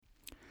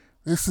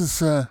This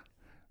is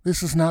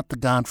not The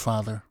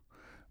Godfather,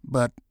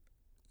 but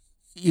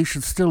you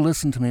should still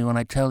listen to me when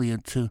I tell you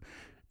to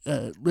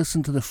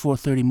listen to the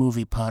 430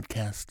 Movie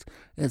podcast.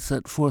 It's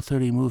at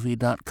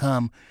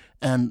 430movie.com,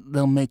 and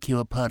they'll make you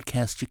a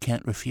podcast you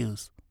can't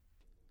refuse.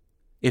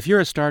 If you're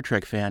a Star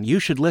Trek fan,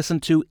 you should listen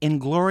to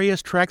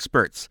Inglorious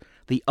Treksperts,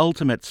 the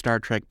ultimate Star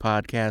Trek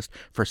podcast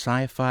for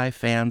sci-fi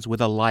fans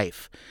with a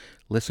life.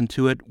 Listen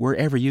to it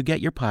wherever you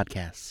get your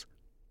podcasts.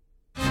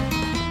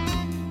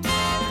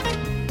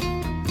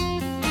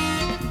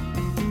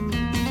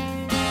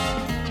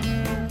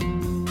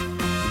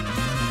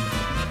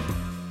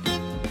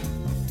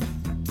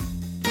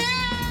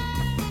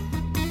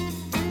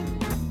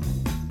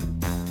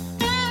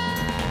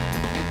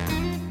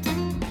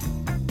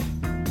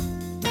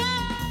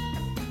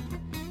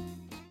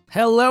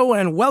 Hello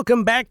and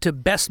welcome back to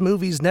Best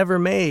Movies Never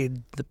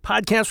Made, the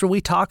podcast where we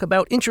talk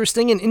about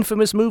interesting and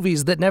infamous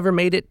movies that never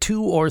made it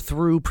to or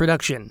through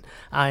production.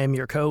 I am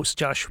your host,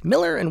 Josh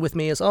Miller, and with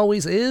me as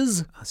always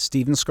is...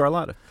 Steven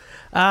Scarlatta.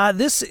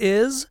 This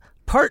is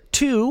part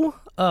 2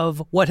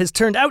 of what has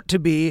turned out to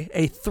be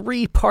a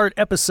 3-part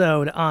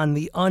episode on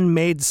the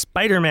unmade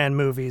Spider-Man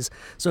movies.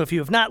 So if you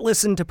have not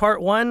listened to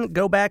part 1,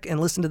 go back and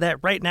listen to that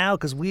right now,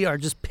 because we are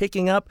just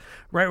picking up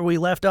right where we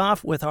left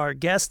off with our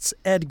guests,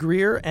 Ed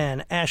Greer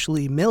and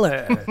Ashley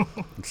Miller.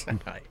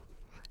 Hi.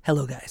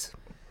 Hello, guys.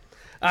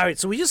 All right,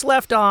 so we just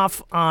left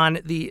off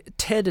on the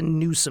Ted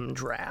Newsom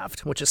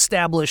draft, which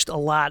established a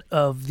lot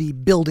of the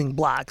building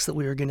blocks that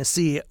we were going to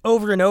see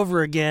over and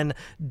over again,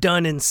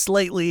 done in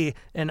slightly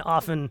and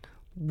often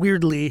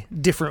weirdly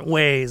different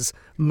ways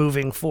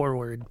moving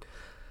forward.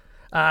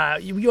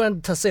 You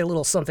wanted to say a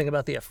little something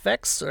about the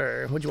effects,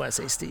 or what do you want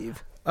to say,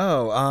 Steve?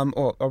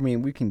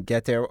 We can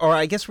get there. Or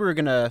I guess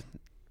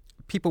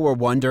people were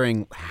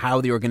wondering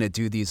how they were going to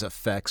do these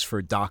effects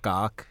for Doc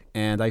Ock,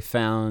 and I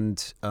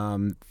found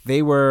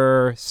they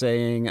were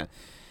saying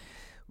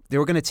they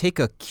were going to take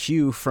a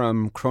cue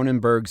from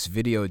Cronenberg's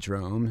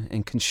Videodrome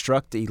and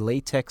construct a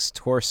latex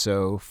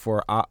torso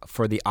for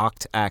the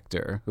Oct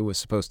actor, who was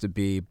supposed to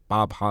be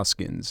Bob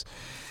Hoskins.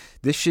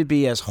 This should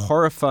be as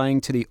horrifying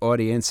to the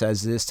audience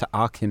as it is to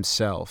Ock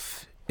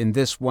himself. In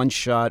this one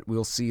shot,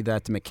 we'll see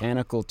that the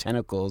mechanical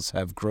tentacles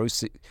have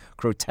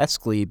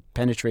grotesquely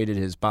penetrated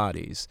his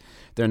bodies.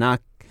 They're not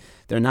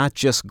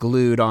just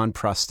glued on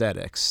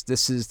prosthetics.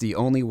 This is the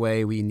only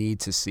way we need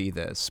to see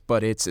this,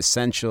 but it's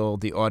essential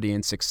the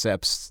audience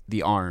accepts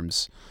the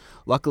arms.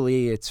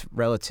 Luckily, it's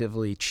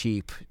relatively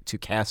cheap to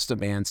cast a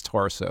man's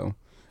torso.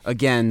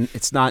 Again,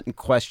 it's not a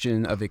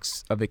question of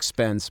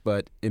expense,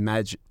 but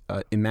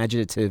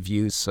imaginative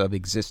use of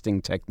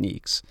existing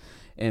techniques.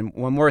 And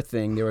one more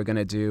thing they were going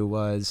to do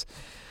was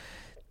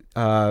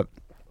our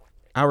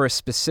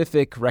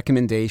specific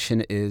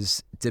recommendation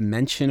is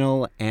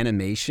dimensional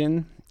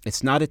animation.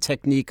 It's not a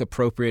technique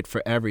appropriate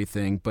for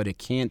everything, but it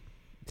can't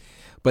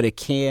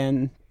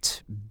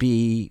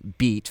be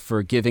beat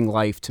for giving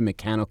life to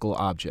mechanical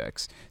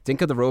objects.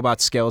 Think of the robot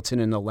skeleton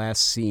in the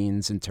last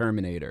scenes in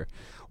Terminator,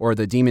 or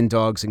the demon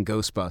dogs in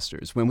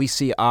Ghostbusters. When we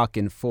see Ock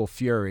in full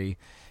fury,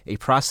 a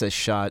process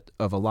shot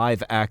of a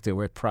live actor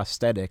with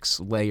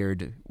prosthetics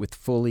layered with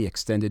fully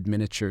extended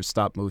miniature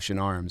stop-motion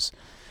arms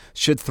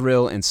should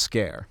thrill and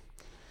scare.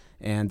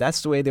 And that's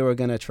the way they were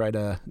going to try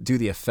to do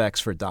the effects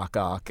for Doc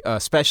Ock,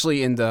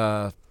 especially in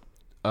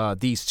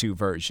these two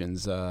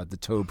versions, the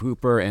Tobe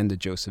Hooper and the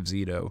Joseph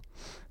Zito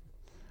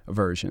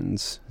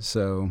versions.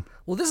 So,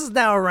 well, this is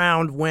now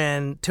around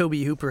when Tobe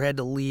Hooper had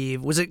to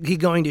leave. Was he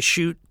going to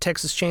shoot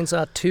Texas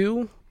Chainsaw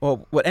 2?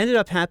 Well, what ended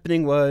up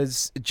happening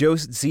was Joe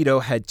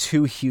Zito had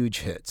 2 huge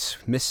hits,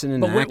 Missing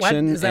in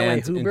Action is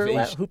that and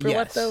why Hooper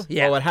left, though?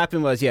 Yeah. Well, what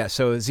happened was,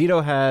 so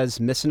Zito has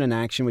Missing in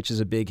Action, which is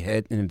a big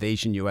hit, and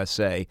Invasion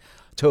USA.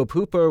 Tobe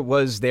Hooper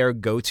was their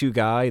go-to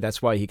guy.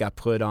 That's why he got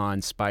put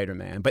on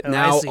Spider-Man. But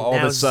now, all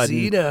of a sudden,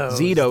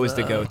 Zito is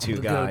the go-to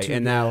guy.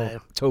 And now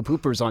Tobe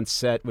Hooper's on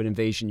set with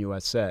Invasion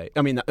USA.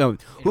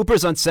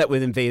 Hooper's on set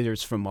with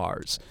Invaders from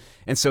Mars.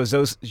 And so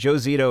Joe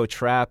Zito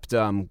trapped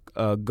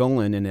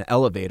Golan in an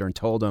elevator and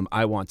told him,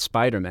 I want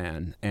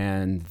Spider-Man.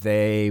 And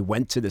they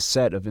went to the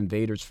set of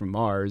Invaders from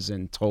Mars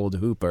and told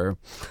Hooper,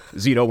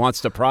 Zito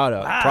wants the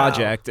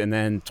project. And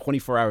then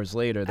 24 hours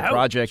later, the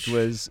project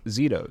was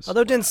Zito's.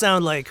 Although it didn't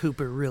sound like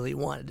Hooper really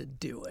wanted to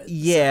do it.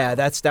 Yeah,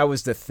 that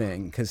was the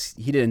thing, because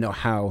he didn't know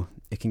how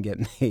it can get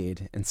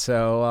made. And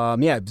so,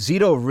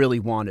 Zito really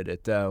wanted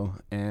it, though.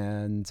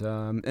 And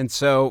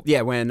so,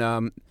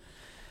 when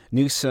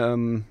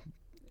Newsom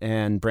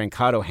and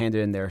Brancato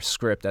handed in their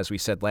script, as we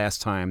said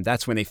last time,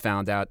 that's when they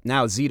found out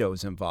now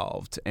Zito's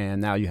involved,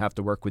 and now you have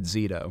to work with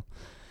Zito.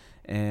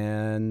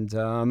 And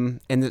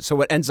so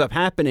what ends up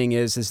happening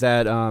is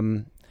that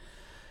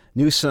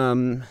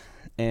Newsom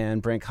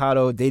and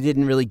Brancato, they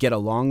didn't really get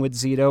along with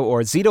Zito,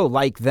 or Zito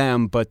liked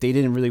them, but they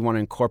didn't really want to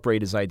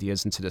incorporate his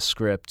ideas into the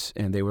script,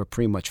 and they were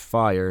pretty much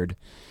fired.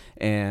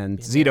 And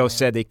Zito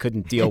said they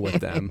couldn't deal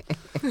with them.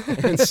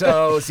 And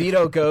so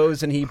Zito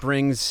goes and he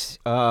brings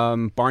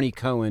Barry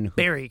Cohen,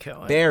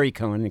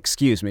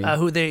 excuse me.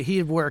 He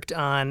had worked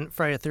on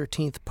Friday the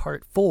 13th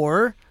Part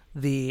 4,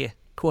 the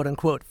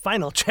quote-unquote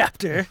final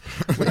chapter,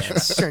 which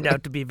turned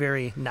out to be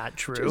very not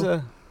true. It was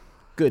a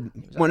good,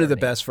 one of the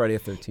best Friday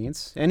the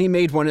 13th. And he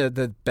made one of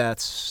the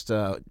best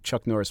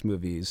Chuck Norris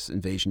movies,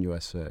 Invasion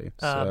USA.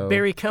 So.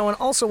 Barry Cohen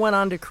also went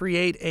on to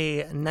create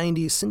a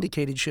 90s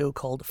syndicated show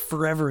called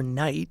Forever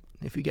Night,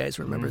 if you guys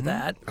remember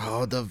that.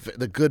 Oh,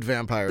 the good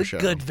vampire show.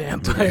 Good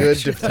vampire The good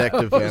show.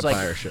 detective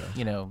vampire show.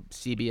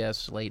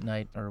 CBS late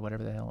night or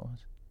whatever the hell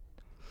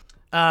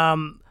it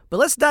was. But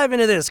let's dive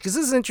into this, because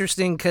this is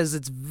interesting because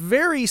it's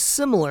very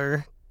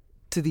similar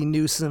to the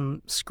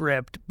Newsom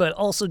script, but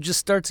also just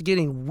starts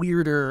getting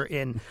weirder.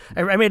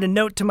 I made a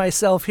note to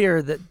myself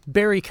here that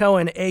Barry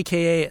Cohen,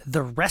 a.k.a.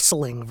 the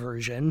wrestling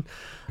version,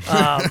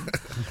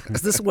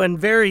 because this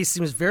one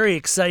seems very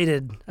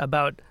excited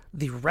about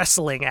the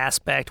wrestling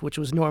aspect, which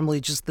was normally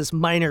just this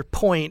minor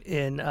point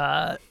in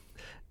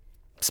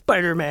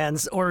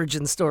Spider-Man's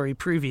origin story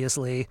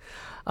previously.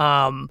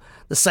 The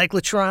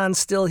cyclotron's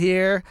still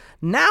here.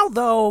 Now,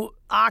 though,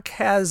 Ock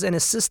has an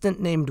assistant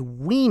named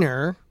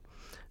Wiener,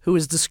 who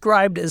is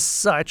described as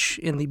such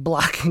in the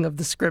blocking of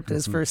the script in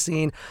his first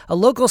scene, a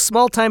local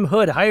small-time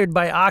hood hired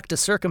by Ock to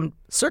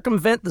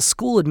circumvent the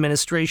school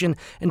administration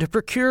and to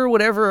procure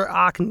whatever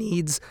Ock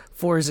needs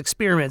for his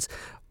experiments.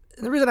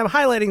 And the reason I'm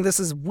highlighting this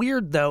is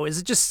weird, though, is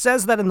it just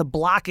says that in the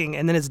blocking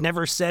and then it's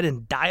never said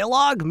in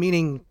dialogue,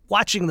 meaning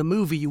watching the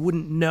movie you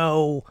wouldn't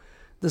know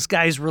this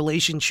guy's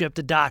relationship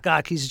to Doc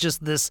Ock. He's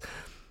just this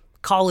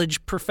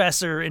college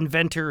professor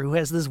inventor who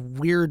has this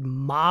weird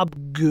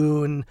mob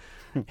goon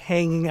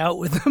hanging out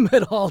with him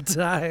at all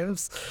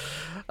times.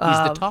 He's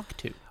the talk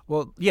to.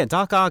 Well, yeah,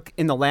 Doc Ock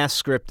in the last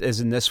script,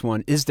 as in this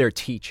one, is their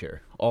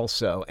teacher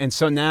also. And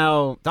so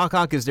now Doc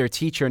Ock is their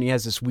teacher, and he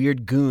has this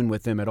weird goon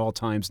with him at all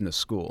times in the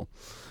school.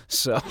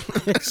 So,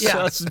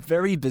 so it's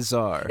very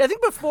bizarre. Yeah, I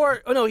think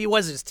before... Oh, no, he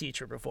was his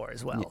teacher before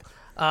as well.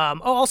 Yeah.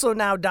 Also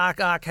now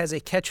Doc Ock has a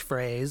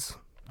catchphrase.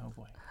 Oh,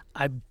 boy.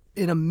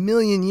 In a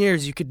million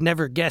years, you could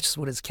never guess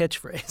what his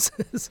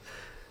catchphrase is.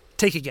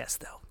 Take a guess,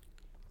 though.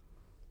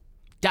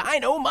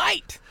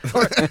 Dynamite!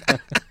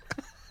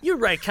 You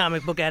write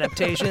comic book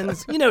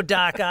adaptations. You know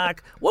Doc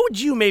Ock. What would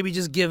you maybe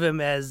just give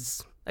him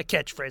as a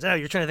catchphrase? I know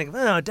you're trying to think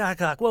of,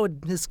 Doc Ock, what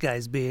would this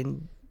guy's be?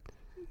 And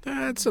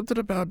It's something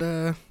about,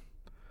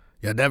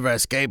 you'll never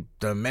escape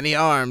the many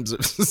arms.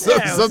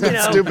 Something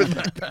stupid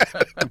like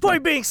that. the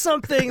point being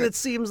something that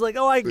seems like,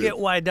 I get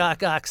why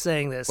Doc Ock's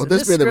saying this. Well, And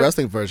this being the script-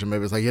 wrestling version,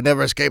 maybe it's like, you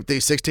never escape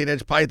these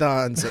 16-inch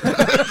pythons.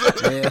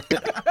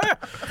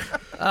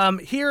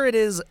 Here it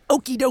is,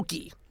 okie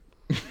dokie.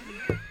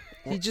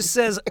 He just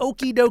says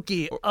okie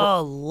dokie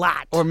a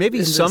lot. Or maybe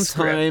in this script.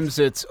 sometimes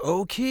it's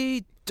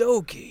okie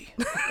dokie.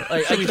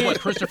 So he's what,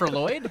 Christopher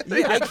Lloyd?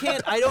 Yeah,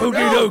 I don't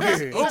know.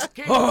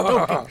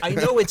 I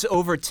know it's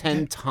over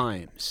 10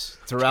 times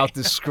throughout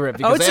the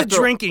script. Oh, because it's a after-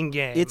 drinking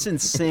game. It's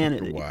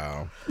insanity.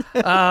 Wow.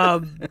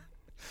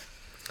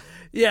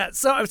 Yeah,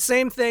 so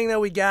same thing that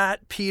we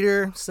got.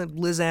 Peter,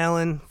 Liz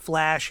Allen,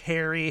 Flash,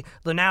 Harry.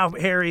 Though now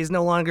Harry is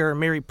no longer a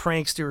merry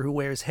prankster who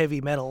wears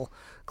heavy metal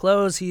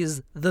clothes. He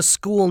is the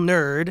school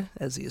nerd,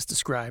 as he is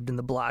described in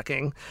the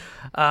blocking.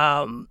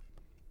 And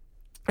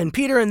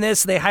Peter in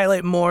this, they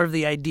highlight more of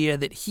the idea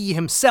that he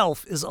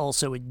himself is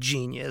also a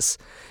genius.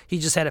 He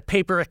just had a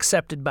paper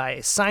accepted by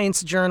a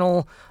science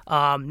journal.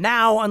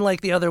 Now,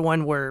 unlike the other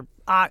one where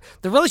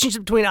the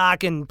relationship between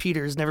Ock and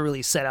Peter is never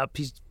really set up.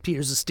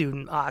 Peter's a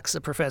student, Ock's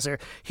a professor.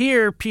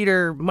 Here,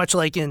 Peter, much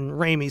like in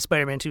Raimi's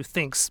Spider-Man 2,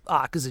 thinks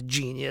Ock is a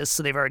genius,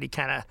 so they've already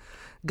kind of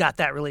got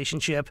that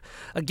relationship.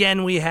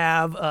 Again, we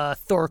have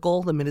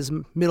Thorkel,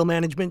 the middle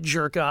management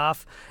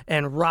jerk-off,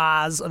 and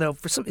Roz, although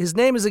his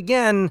name is,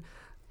 again,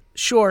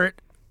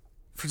 short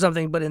for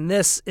something, but in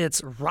this, it's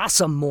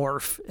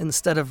Rosamorph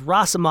instead of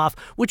Rosamoff,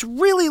 which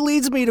really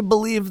leads me to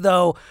believe,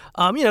 though,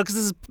 because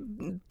this is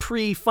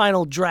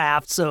pre-final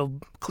draft, so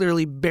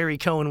clearly Barry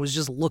Cohen was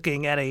just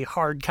looking at a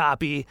hard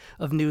copy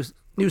of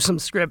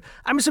Newsom's script.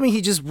 I'm assuming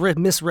he just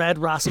misread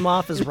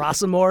Rosamoff as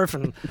Rosamorph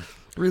and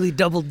really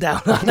doubled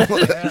down on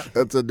it.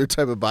 That's a new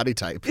type of body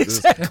type.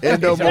 Exactly.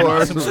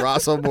 Endomorphs,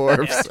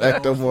 rossomorphs,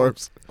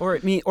 ectomorphs.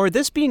 Or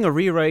this being a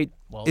rewrite,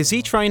 is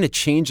he trying to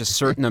change a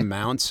certain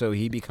amount so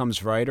he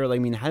becomes writer?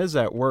 How does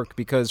that work?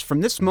 Because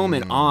from this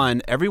moment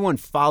on, everyone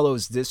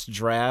follows this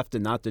draft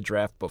and not the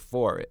draft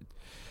before it.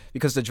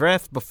 Because the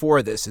draft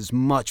before this is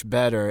much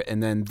better,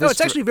 and then this... No,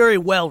 it's actually very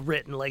well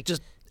written.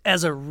 Just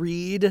as a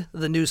read,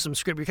 the Newsom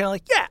script, you're kind of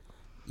like, yeah.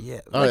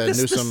 Yeah. Oh, yeah,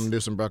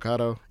 Newsom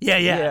Brocado.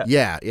 Yeah.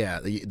 Yeah.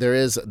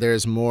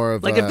 There's more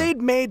of if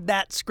they'd made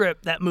that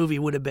script, that movie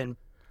would have been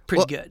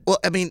pretty good. Well,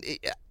 I mean,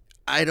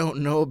 I don't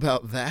know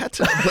about that,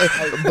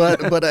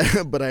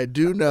 but I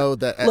do know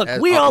that. Look,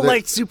 we all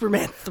liked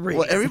Superman 3.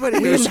 Well, everybody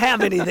we hears, didn't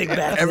have anything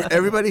back then.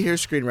 Everybody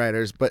hears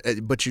screenwriters, but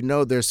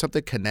there's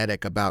something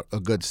kinetic about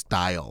a good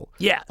style.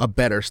 Yeah. A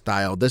better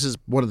style. This is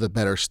one of the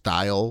better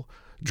style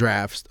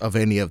drafts of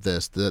any of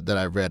this that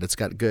I've read. It's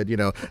got good,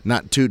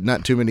 not too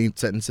many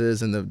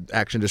sentences in the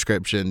action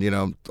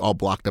description, all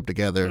blocked up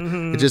together.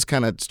 It just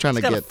kind of trying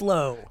to get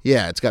flow.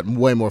 Yeah, it's got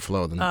way more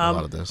flow than a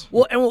lot of this.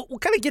 Well, and we'll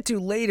kind of get to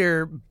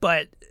later,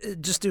 but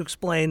just to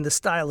explain the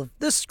style of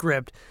this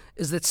script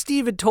is that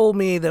Steve had told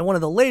me that one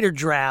of the later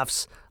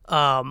drafts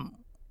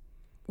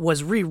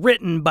was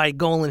rewritten by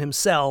Golan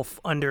himself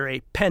under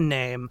a pen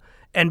name.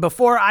 And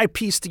before I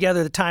pieced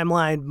together the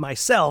timeline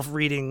myself,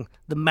 reading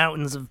the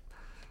mountains of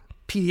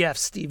PDFs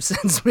Steve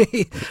sends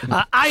me,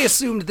 I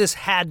assumed this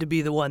had to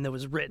be the one that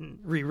was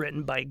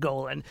rewritten by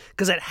Golan,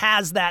 because it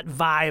has that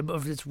vibe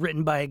of it's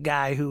written by a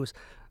guy who's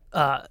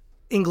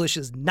English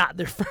is not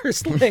their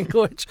first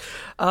language.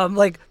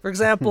 Like, for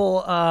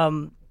example,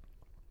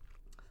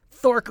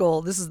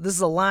 Thorkel, this is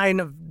a line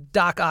of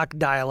Doc Ock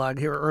dialogue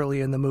here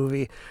early in the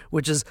movie,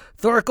 which is,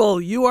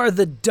 "Thorkel, you are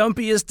the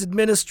dumpiest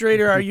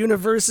administrator our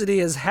university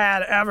has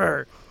had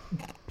ever."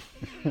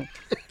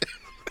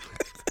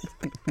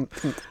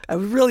 I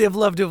would really have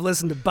loved to have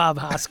listened to Bob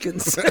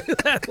Hoskins say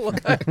that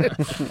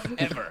line.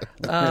 Ever.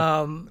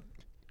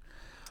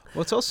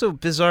 Well, it's also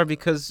bizarre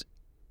because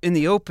in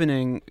the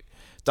opening,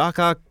 Doc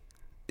Ock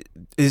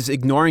is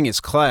ignoring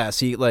his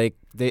class.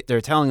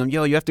 They're telling him,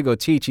 "Yo, you have to go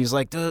teach." He's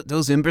like,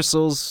 "Those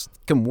imbeciles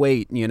can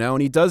wait,"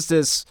 And he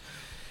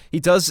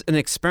does an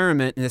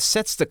experiment, and it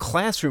sets the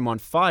classroom on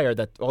fire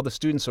that all the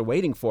students are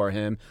waiting for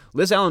him.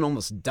 Liz Allen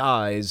almost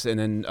dies, and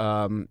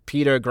then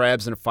Peter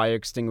grabs a fire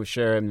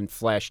extinguisher, and then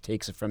Flash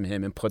takes it from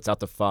him and puts out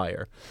the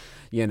fire,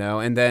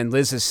 And then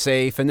Liz is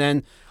safe, and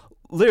then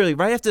literally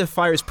right after the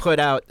fire is put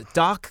out,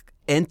 Doc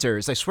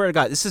enters. I swear to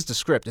God, this is the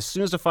script. As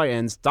soon as the fire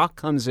ends, Doc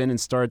comes in and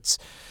starts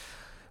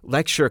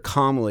lecture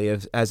calmly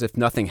as if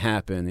nothing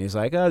happened. He's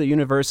like, "Oh, the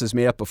universe is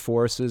made up of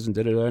forces," and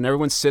da-da-da, and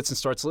everyone sits and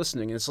starts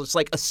listening. And so it's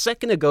like a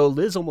second ago,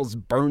 Liz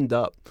almost burned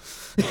up.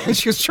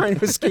 She was trying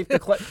to escape the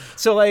class.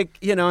 So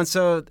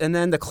and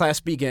then the class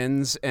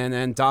begins, and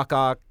then Doc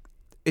Ock,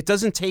 it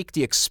doesn't take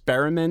the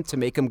experiment to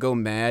make him go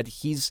mad.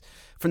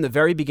 From the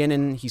very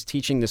beginning, he's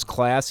teaching this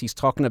class. He's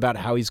talking about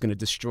how he's going to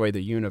destroy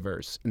the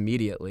universe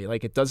immediately.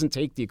 Like, it doesn't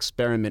take the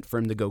experiment for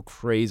him to go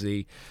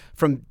crazy.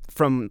 From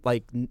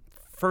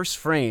first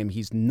frame,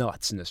 he's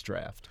nuts in this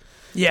draft.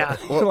 Yeah.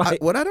 Well,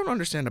 what I don't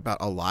understand about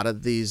a lot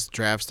of these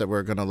drafts that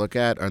we're going to look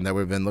at, or that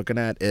we've been looking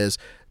at, is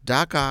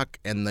Doc Ock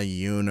and the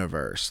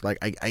universe. Like,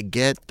 I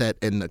get that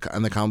in the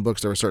comic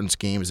books there were certain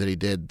schemes that he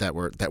did that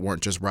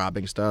weren't just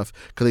robbing stuff,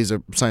 because he's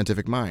a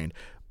scientific mind.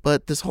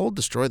 But this whole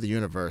destroy the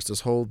universe,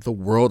 the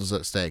world is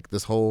at stake,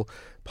 this whole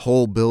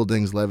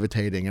building's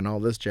levitating, and all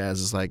this jazz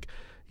is like,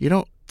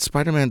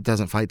 Spider-Man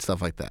doesn't fight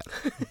stuff like that.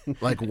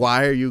 Like,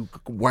 why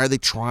are they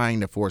trying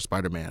to force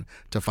Spider-Man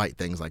to fight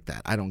things like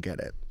that? I don't get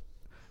it.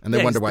 And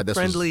they wonder why this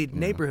friendly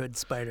neighborhood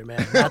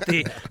Spider-Man, not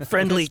the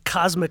friendly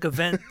cosmic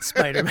event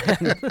Spider-Man.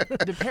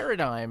 The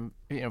paradigm,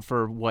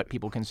 for what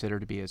people consider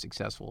to be a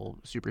successful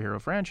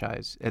superhero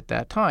franchise at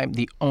that time,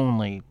 the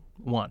only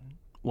one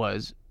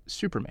was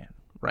Superman.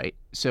 Right.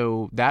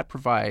 So that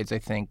provides, I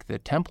think, the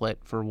template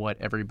for what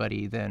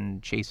everybody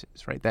then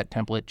chases. Right. That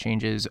template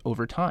changes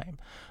over time,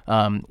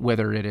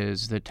 whether it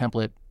is the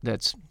template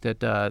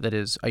that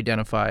is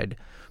identified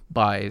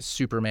by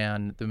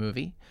Superman the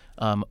movie,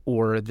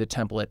 or the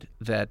template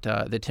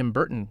that Tim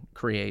Burton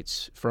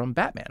creates from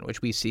Batman,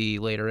 which we see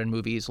later in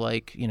movies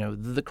like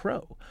The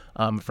Crow.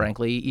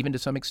 Frankly, even to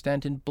some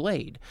extent in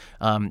Blade,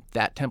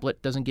 that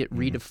template doesn't get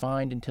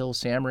redefined until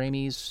Sam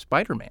Raimi's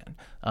Spider-Man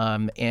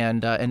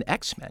and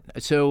X-Men.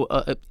 So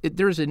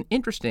there's an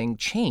interesting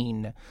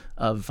chain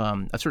of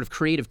a sort of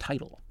creative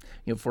title,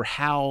 for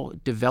how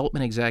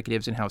development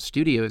executives and how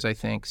studios, I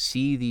think,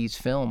 see these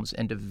films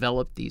and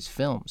develop these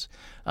films.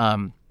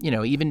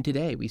 Even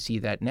today we see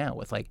that now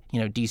with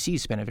DC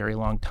spent a very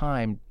long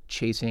time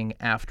chasing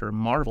after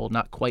Marvel,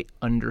 not quite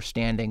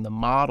understanding the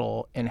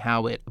model and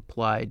how it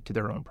applied to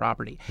their own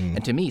property.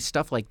 And to me,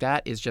 stuff like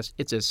that is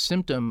it's a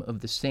symptom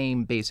of the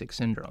same basic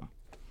syndrome.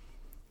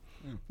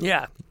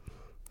 Yeah.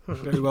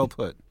 Very well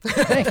put.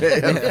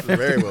 Yeah,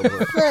 very well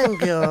put.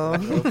 Thank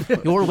you.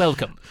 You're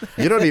welcome.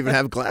 You don't even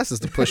have glasses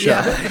to push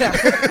up.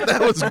 That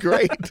was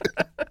great.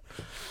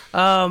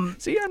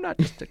 See, I'm not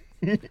just a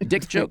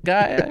dick joke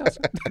guy.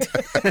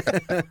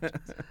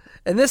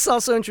 And this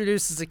also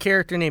introduces a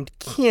character named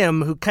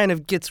Kim, who kind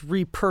of gets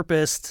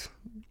repurposed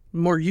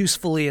more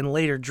usefully in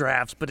later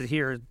drafts, but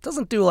here it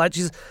doesn't do a lot.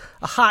 She's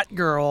a hot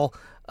girl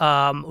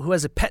who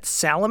has a pet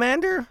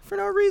salamander for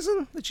no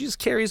reason that she just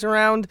carries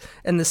around.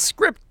 And the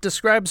script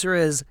describes her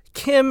as,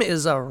 "Kim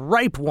is a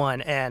ripe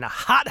one and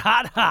hot,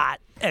 hot, hot!"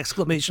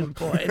 Exclamation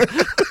point.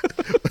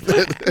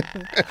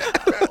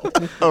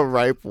 A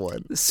ripe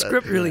one. The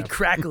script really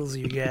crackles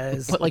you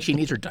guys. But like she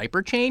needs her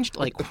diaper changed?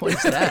 Like, what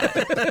is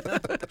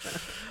that?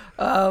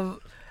 I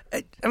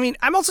mean,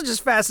 I'm also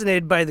just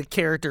fascinated by the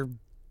character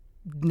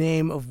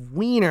name of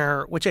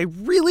Wiener, which I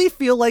really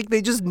feel like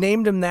they just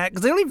named him that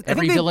because they don't even.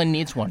 Every villain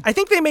needs one. I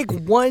think they make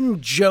one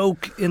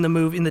joke in the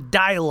movie, in the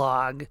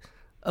dialogue,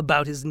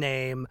 about his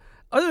name.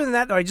 Other than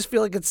that, though, I just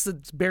feel like it's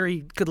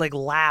Barry could like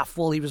laugh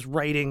while he was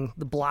writing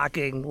the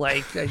blocking.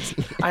 Like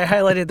I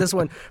highlighted this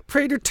one.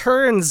 Peter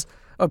turns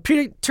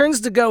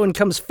to go and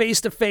comes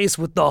face to face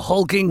with the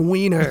hulking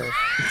wiener.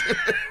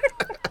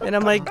 And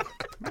I'm like,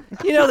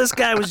 this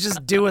guy was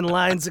just doing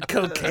lines of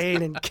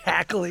cocaine and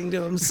cackling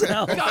to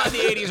himself. God, the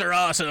 80s are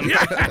awesome.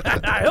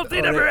 I hope they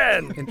never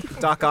end. And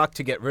Doc Ock,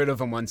 to get rid of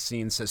him, one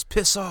scene says,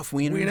 "Piss off,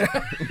 wiener."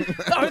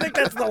 I think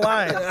that's the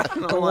line.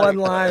 The one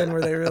line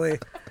where they really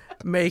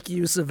make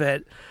use of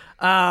it.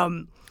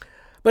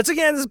 But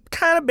again, it's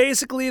kind of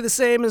basically the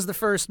same as the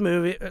first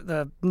movie,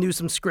 the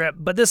Newsom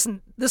script. But this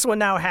one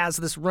now has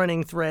this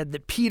running thread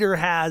that Peter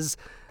has,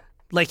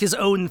 like his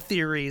own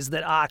theories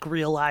that Ock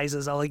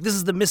realizes. Like, this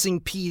is the missing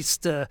piece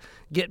to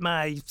get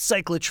my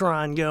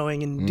cyclotron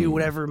going and do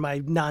whatever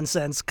my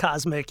nonsense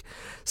cosmic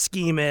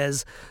scheme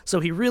is. So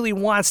he really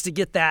wants to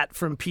get that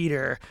from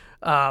Peter,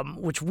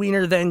 which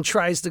Wiener then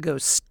tries to go.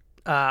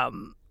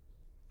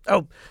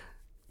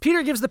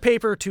 Peter gives the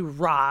paper to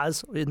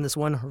Roz, in this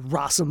one,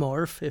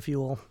 Rosamorph, if you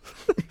will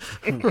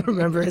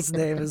remember his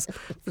name has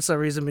for some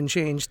reason been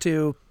changed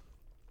too.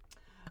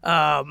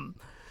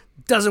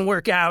 Doesn't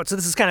work out, so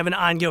this is kind of an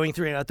ongoing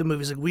throughout the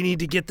movie. It's like, we need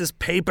to get this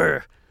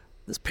paper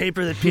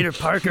that Peter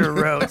Parker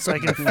wrote so I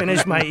can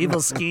finish my evil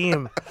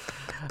scheme.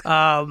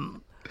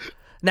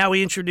 Now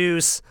we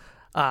introduce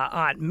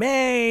Aunt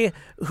May,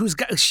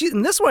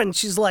 in this one,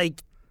 she's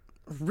like,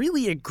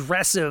 really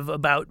aggressive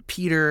about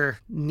Peter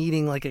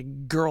needing like a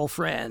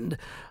girlfriend.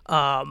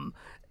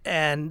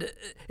 And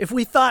if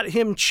we thought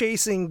him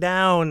chasing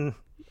down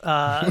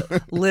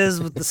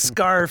Liz with the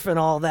scarf and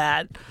all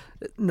that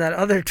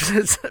other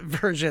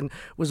version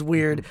was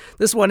weird.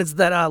 This one is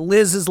that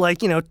Liz is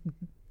like,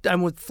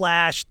 I'm with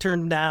Flash,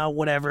 turned down,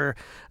 whatever.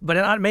 But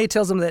Aunt May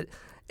tells him that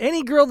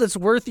any girl that's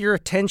worth your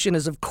attention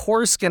is, of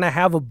course, going to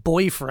have a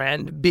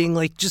boyfriend, being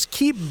like, just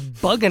keep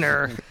bugging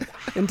her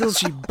until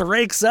she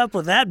breaks up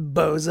with that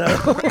bozo.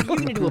 You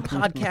need to do a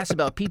podcast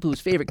about people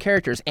whose favorite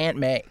character is Aunt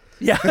May.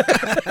 Yeah.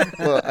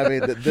 Well, I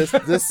mean,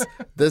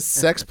 this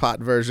sex pot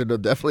version will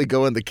definitely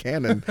go in the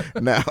canon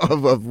now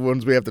of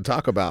ones we have to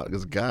talk about.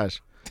 Because, gosh,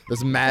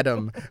 this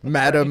Madam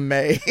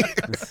May.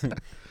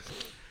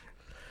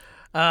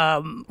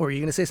 Were you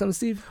going to say something,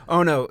 Steve?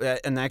 Oh, no.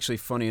 And actually,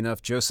 funny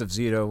enough, Joseph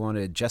Zito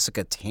wanted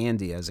Jessica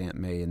Tandy as Aunt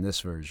May in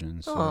this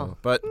version. So.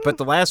 But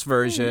the last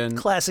version...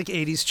 Classic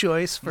 80s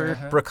choice for...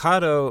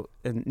 Bricado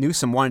and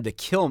Newsom wanted to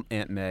kill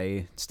Aunt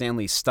May.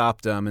 Stanley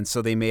stopped them, and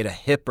so they made a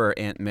hipper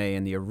Aunt May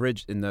in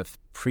the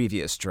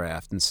previous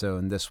draft. And so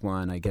in this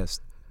one, I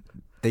guess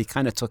they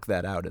kind of took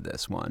that out of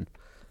this one.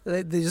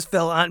 They just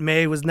felt Aunt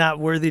May was not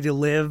worthy to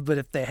live, but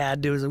if they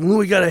had to, it was like,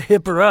 we got to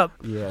hip her up.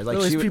 Yeah, like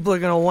these people are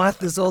going to want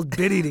this old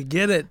biddy to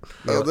get it.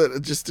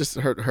 Just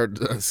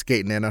her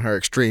skating in on her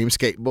extreme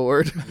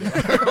skateboard.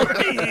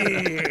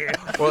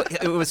 Well,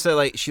 it was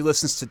like she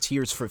listens to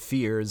Tears for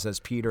Fears as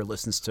Peter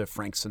listens to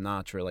Frank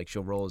Sinatra. Like,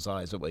 she'll roll his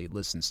eyes at what he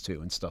listens to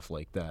and stuff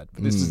like that.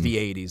 But this is the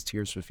 80s.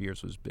 Tears for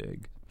Fears was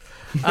big.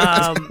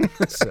 Well,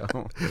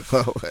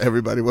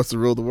 everybody wants to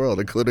rule the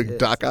world, including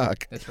Doc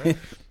Ock. That's right.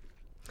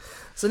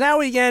 So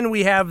now again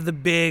we have the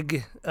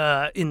big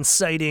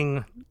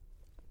inciting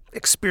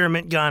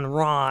experiment gone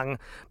wrong.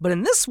 But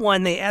in this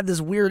one they add this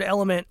weird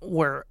element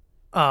where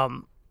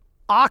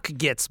Ock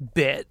gets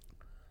bit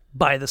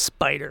by the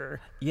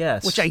spider.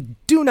 Yes. Which I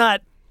do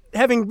not,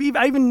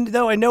 even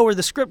though I know where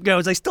the script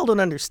goes, I still don't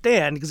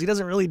understand because he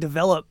doesn't really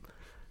develop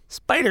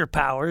spider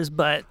powers,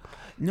 but...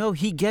 No,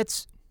 he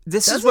gets...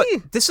 This Does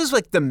is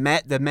like the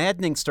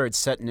maddening starts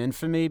setting in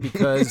for me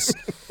because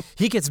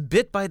he gets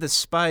bit by the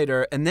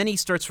spider and then he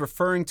starts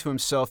referring to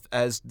himself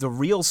as the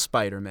real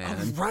Spider-Man.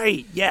 Oh,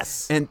 right,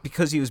 yes. And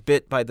because he was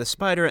bit by the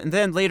spider, and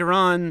then later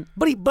on...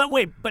 But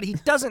he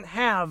doesn't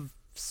have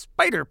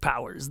spider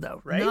powers,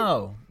 though, right?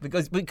 No,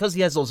 because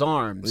he has those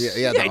arms.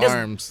 Yeah, the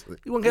arms.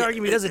 One can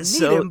argue he doesn't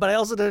need him, but I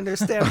also don't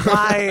understand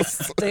why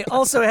they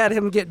also had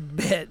him get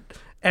bit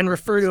and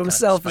refer to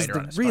himself as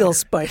the real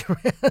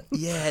Spider-Man.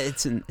 Yeah,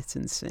 it's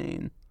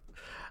insane.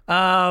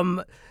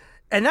 And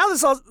now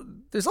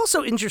there's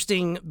also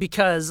interesting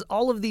because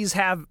all of these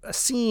have a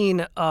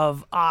scene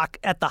of Ock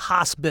at the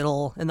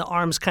hospital and the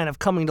arms kind of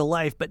coming to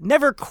life, but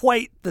never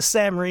quite the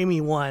Sam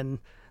Raimi one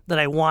that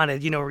I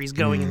wanted, where he's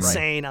going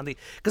insane on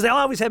because they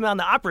always have him on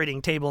the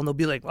operating table and they'll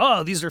be like,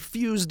 oh, these are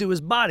fused to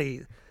his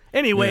body.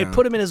 Anyway,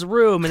 put him in his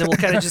room, and then we'll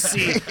kind of just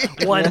see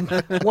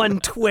one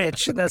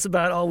twitch, and that's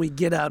about all we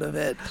get out of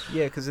it.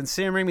 Yeah, because in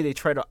Sam Raimi, they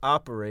try to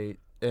operate,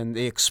 and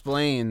they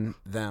explain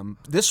them.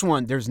 This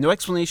one, there's no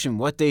explanation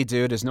what they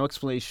do. There's no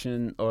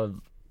explanation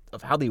of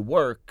how they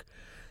work.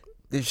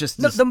 There's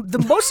just this...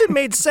 the most it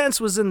made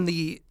sense was in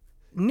the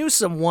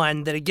Newsom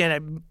one that, again,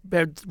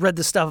 I read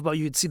the stuff about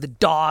you'd see the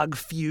dog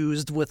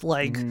fused with,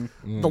 like,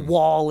 the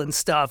wall and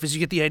stuff, as you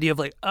get the idea of,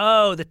 like,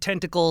 oh, the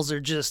tentacles are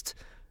just...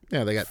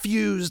 Yeah, they got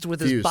fused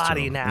with his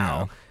body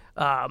now.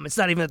 Yeah. It's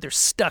not even that they're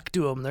stuck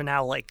to him. They're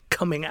now like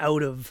coming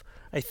out of,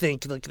 I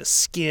think, like the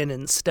skin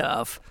and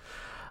stuff.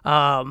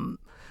 Now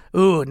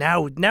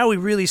we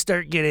really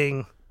start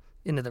getting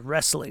into the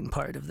wrestling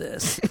part of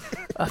this.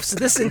 So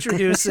this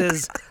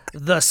introduces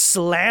the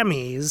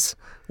Slammies,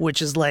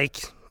 which is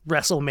like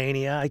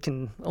WrestleMania, I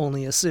can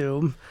only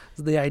assume,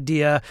 is the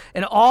idea.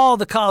 And all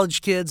the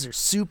college kids are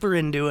super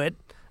into it,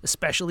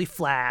 especially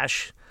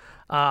Flash.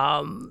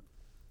 And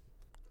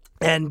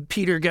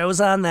Peter goes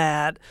on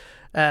that.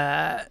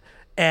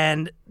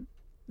 And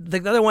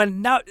the other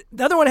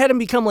one had him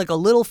become like a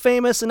little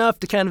famous enough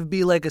to kind of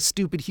be like a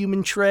Stupid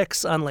Human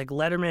Tricks on like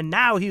Letterman.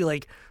 Now he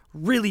like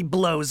really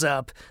blows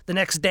up the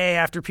next day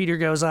after Peter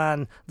goes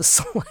on the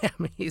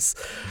Slammies.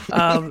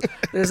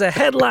 There's a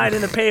headline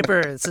in the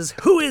paper that says,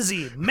 "Who is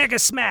he? Mega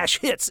Smash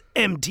hits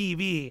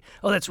MTV."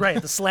 Oh, that's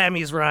right. The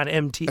Slammies were on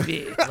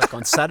MTV. Like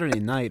on Saturday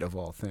night of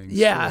all things.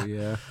 Yeah. So,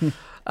 yeah.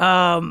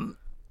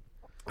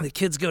 The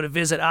kids go to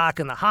visit Ock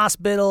in the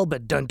hospital,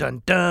 but dun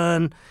dun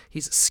dun,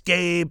 he's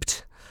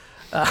escaped.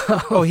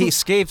 He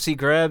escapes. He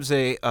grabs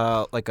a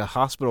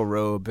hospital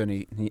robe, and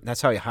he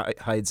that's how he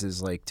hides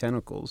his like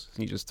tentacles.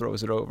 He just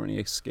throws it over, and he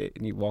escapes,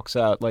 and he walks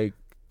out like.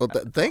 Well,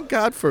 thank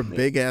God for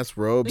big ass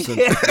robes. And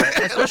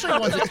Especially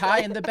ones that tie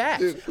in the back.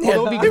 Although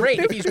it would be great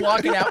if he's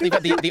walking out, they've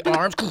got the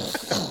arms,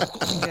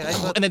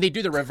 and then they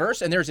do the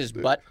reverse, and there's his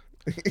butt.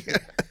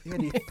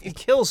 And he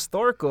kills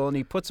Thorkel, and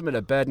he puts him in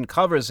a bed and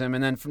covers him,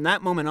 and then from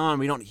that moment on,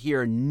 we don't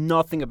hear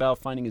nothing about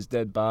finding his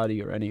dead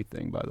body or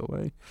anything, by the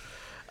way.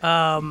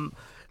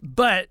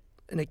 But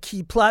in a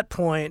key plot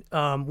point,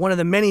 one of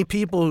the many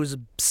people who's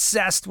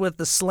obsessed with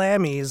the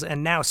Slammies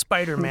and now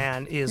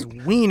Spider-Man is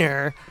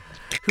Wiener,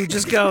 who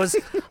just goes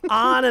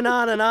on and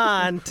on and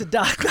on to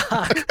Doc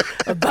Ock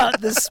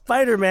about this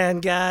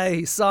Spider-Man guy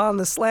he saw on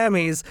the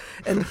Slammies,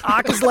 and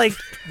Ock is like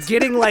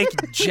getting like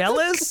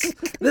jealous.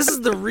 This is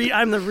the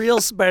I'm the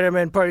real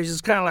Spider-Man part. He's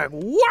just kind of like,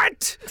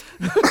 what?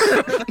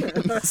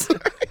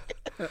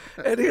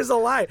 And here's a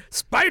lie.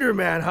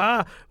 Spider-Man,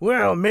 huh?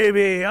 Well,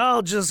 maybe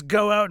I'll just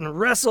go out and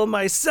wrestle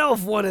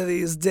myself one of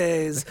these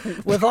days.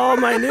 With all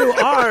my new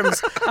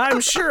arms, I'm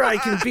sure I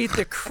can beat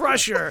the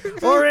Crusher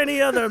or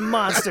any other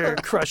monster.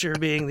 Crusher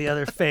being the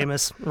other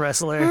famous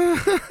wrestler.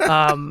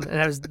 And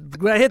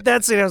when I hit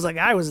that scene, I was like,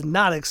 I was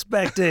not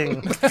expecting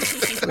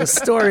the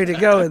story to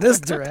go in this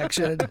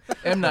direction.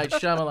 M. Night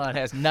Shyamalan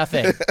has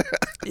nothing.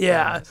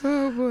 Yeah.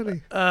 oh,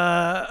 buddy.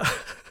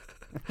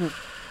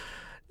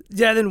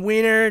 Yeah, then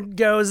Wiener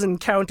goes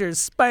and counters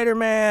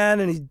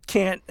Spider-Man, and he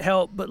can't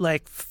help but,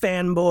 like,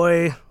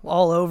 fanboy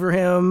all over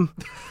him.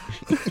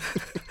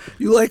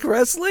 You like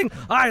wrestling?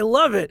 I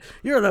love it.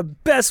 You're the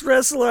best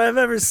wrestler I've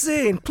ever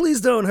seen.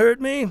 Please don't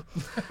hurt me.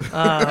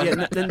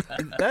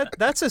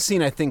 That's a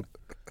scene I think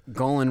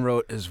Golan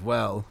wrote as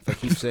well, if I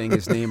keep saying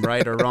his name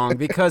right or wrong,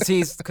 because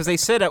they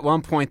said at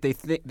one point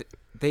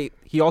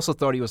he also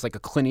thought he was like a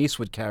Clint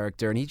Eastwood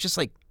character, and he just,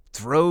 like,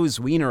 throws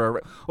Wiener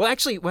around. Well,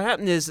 actually, what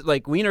happened is,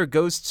 like, Wiener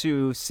goes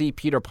to see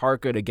Peter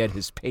Parker to get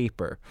his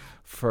paper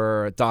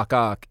for Doc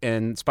Ock,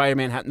 and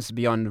Spider-Man happens to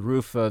be on the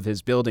roof of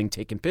his building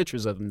taking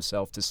pictures of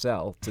himself to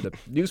sell to the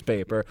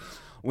newspaper.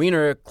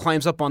 Wiener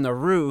climbs up on the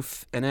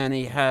roof, and then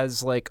he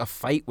has, like, a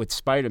fight with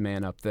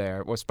Spider-Man up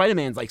there. Well,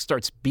 Spider-Man, like,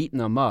 starts beating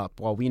him up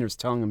while Wiener's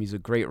telling him he's a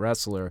great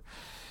wrestler.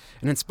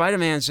 And then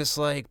Spider-Man's just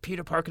like,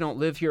 Peter Parker don't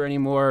live here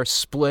anymore,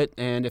 split,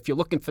 and if you're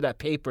looking for that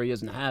paper, he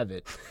doesn't have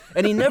it.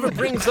 And he never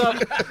brings up,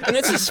 and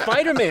it's just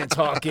Spider-Man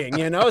talking,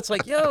 you know? It's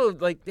like, yo,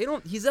 like,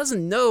 he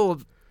doesn't know,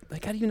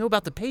 like, how do you know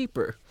about the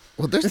paper?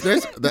 Well,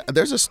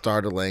 there's a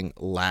startling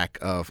lack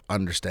of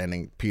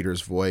understanding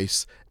Peter's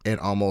voice in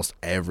almost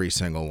every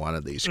single one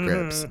of these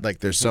scripts. Like,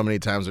 there's so many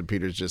times when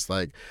Peter's just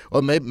like,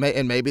 well,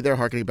 maybe they're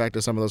harkening back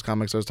to some of those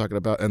comics I was talking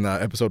about in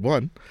episode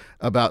 1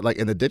 about, like,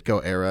 in the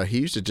Ditko era,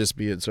 he used to just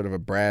be sort of a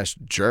brash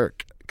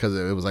jerk because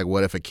it was like,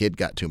 what if a kid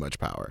got too much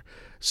power?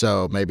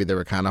 So maybe they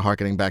were kind of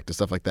harkening back to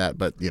stuff like that,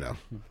 but, you know.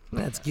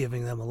 That's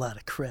giving them a lot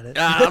of credit.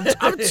 I'm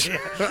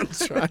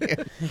trying.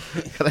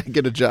 Can I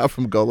get a job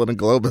from Golan and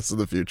Globus in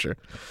the future?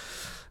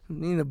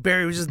 You know,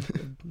 Barry was just...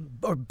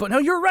 no,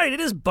 you're right. It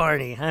is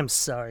Barney. I'm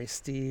sorry,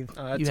 Steve.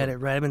 You had it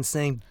right. I've been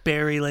saying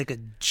Barry like a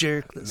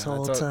jerk this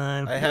whole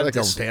time. I had like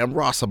a damn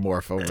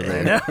Rossomorph over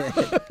there.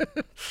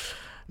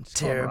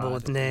 Terrible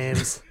with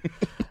names.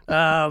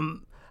 But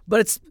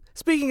it's...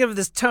 Speaking of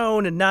this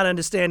tone and not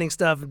understanding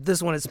stuff,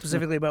 this one is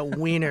specifically about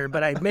Wiener,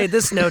 but I made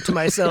this note to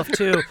myself,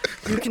 too.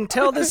 You can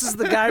tell this is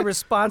the guy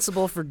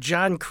responsible for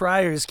John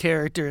Cryer's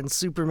character in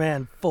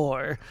Superman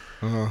 4.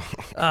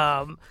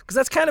 Because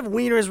that's kind of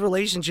Wiener's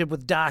relationship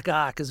with Doc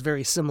Ock is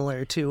very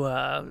similar to,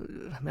 I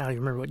don't even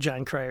remember what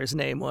John Cryer's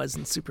name was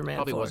in Superman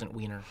 4. Probably wasn't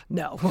Wiener.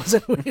 No, it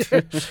wasn't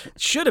Wiener.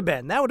 Should have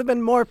been. That would have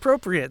been more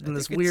appropriate than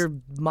this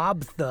weird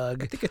mob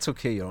thug. I think it's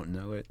okay you don't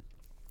know it.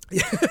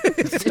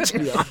 To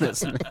be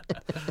honest.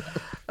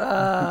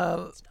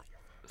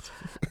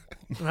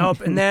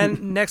 Nope. And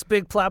then next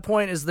big plot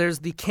point is there's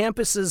the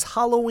campus's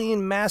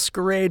Halloween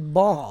masquerade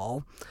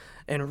ball.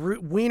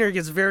 And Wiener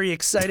gets very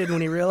excited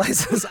when he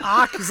realizes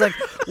Ock is like,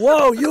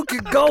 whoa, you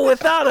could go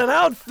without an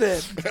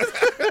outfit.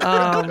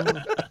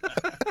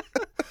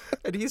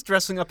 And he's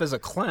dressing up as a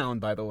clown,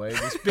 by the way.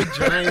 This big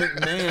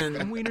giant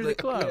man. Wiener the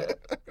clown.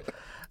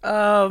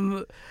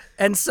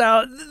 And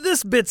so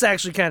this bit's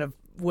actually kind of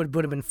would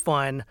have been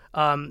fun.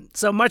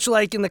 So much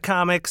like in the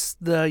comics,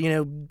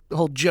 the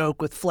whole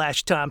joke with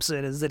Flash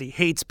Thompson is that he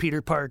hates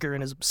Peter Parker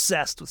and is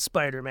obsessed with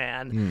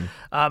Spider-Man,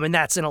 and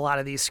that's in a lot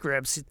of these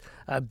scripts.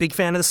 Big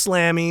fan of the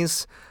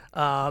Slammies,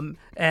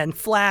 and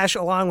Flash,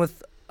 along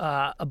with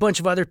a bunch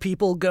of other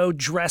people, go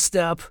dressed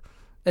up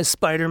as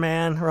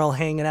Spider-Man. We're all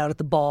hanging out at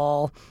the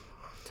ball.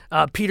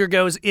 Peter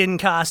goes in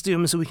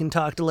costume so we can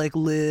talk to like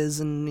Liz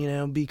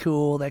and be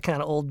cool, that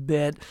kind of old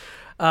bit.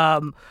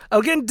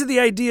 I'll get into the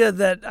idea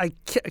that I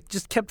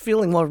just kept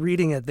feeling while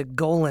reading it that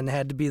Golan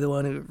had to be the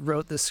one who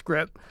wrote the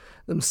script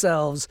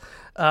themselves.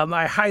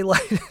 I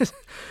highlighted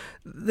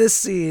this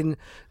scene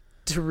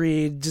to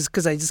read just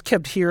because I just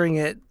kept hearing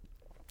it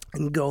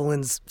in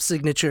Golan's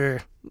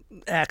signature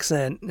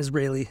accent,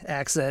 Israeli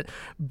accent.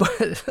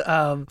 But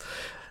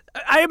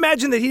I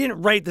imagine that he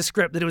didn't write the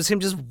script, that it was him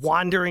just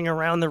wandering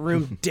around the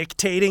room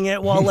dictating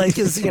it while like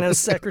his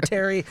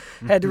secretary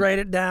had to write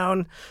it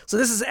down. So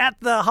this is at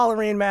the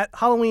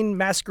Halloween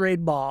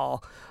Masquerade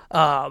Ball.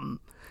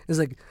 It's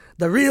like,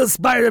 the real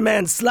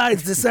Spider-Man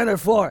slides to center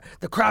floor.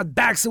 The crowd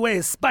backs away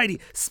as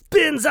Spidey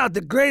spins out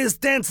the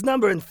greatest dance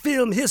number in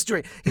film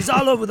history. He's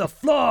all over the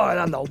floor and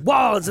on the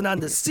walls and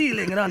on the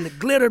ceiling and on the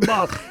glitter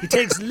ball. He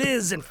takes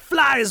Liz and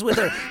flies with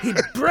her. He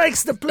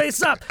breaks the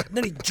place up.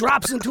 Then he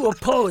drops into a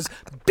pose.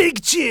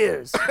 Big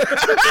cheers.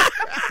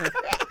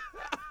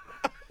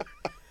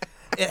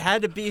 It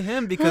had to be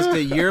him because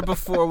the year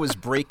before was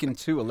Breakin'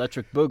 2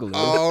 Electric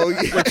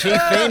Boogaloo, which he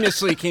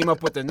famously came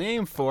up with the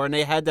name for, and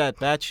they had that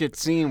batshit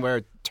scene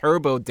where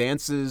Turbo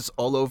dances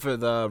all over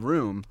the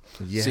room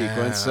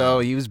sequence, so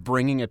he was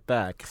bringing it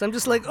back. So I'm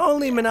just like,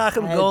 only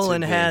Menachem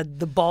Golan had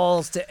the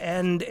balls to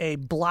end a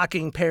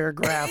blocking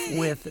paragraph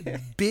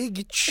with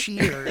big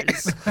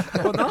cheers.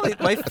 Well,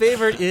 my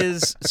favorite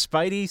is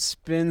Spidey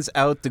spins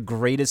out the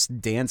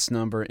greatest dance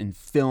number in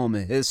film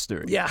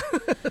history. Yeah.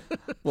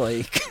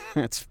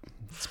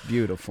 It's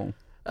beautiful.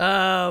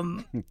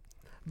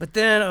 But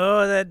then,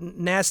 that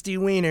nasty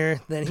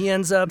wiener, then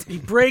he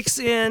breaks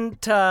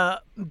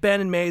into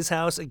Ben and May's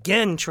house,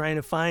 again trying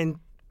to find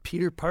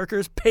Peter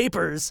Parker's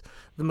papers,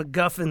 the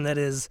MacGuffin that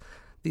is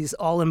these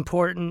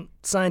all-important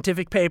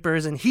scientific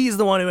papers, and he's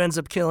the one who ends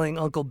up killing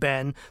Uncle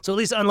Ben. So at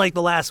least unlike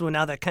the last one,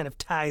 now that kind of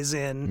ties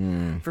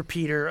in for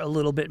Peter a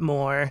little bit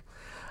more.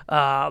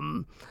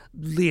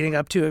 Leading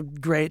up to a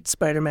great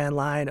Spider-Man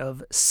line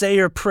of, say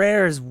your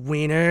prayers,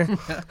 wiener.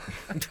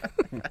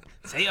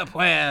 Say your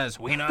prayers,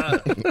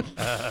 wiener.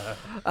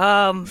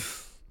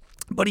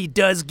 But he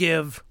does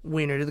give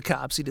Wiener to the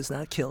cops. He does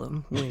not kill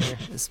him.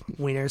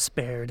 Wiener is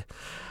spared.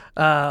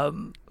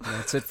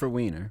 That's it for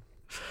Wiener.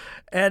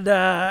 And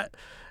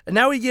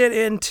now we get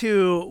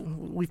into,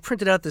 we've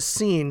printed out the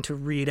scene to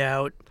read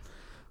out.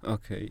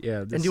 Okay,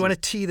 yeah. And do you want to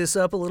tee this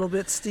up a little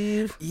bit,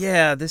 Steve?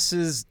 Yeah, this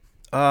is...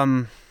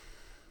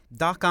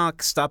 Doc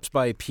Ock stops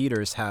by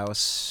Peter's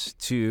house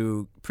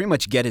to pretty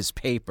much get his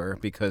paper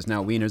because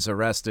now Wiener's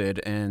arrested,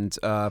 and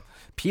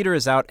Peter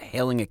is out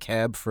hailing a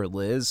cab for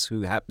Liz,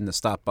 who happened to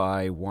stop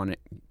by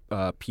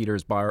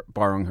Peter's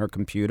borrowing her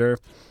computer.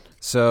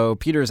 So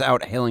Peter's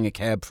out hailing a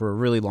cab for a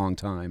really long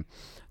time.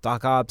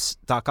 Doc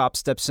Ock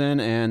steps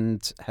in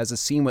and has a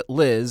scene with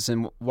Liz,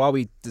 and while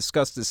we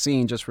discuss the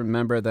scene, just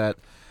remember that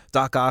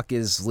Doc Ock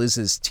is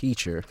Liz's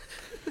teacher.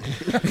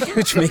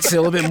 Which makes it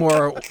a little bit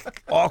more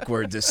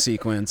awkward, this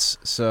sequence.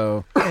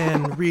 So,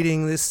 and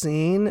reading this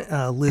scene,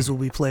 Liz will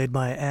be played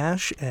by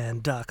Ash,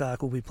 and Doc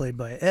Ock will be played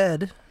by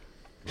Ed,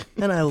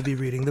 and I will be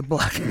reading the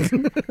block.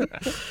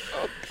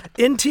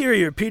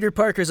 Interior, Peter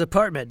Parker's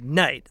apartment,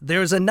 night.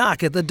 There's a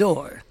knock at the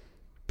door.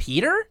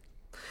 Peter?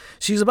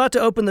 She's about to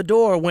open the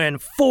door when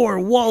 4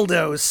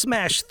 Waldos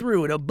smash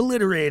through it,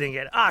 obliterating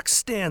it. Ock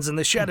stands in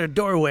the shattered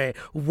doorway,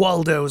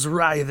 Waldos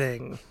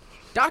writhing.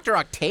 Dr.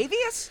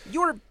 Octavius?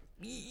 You're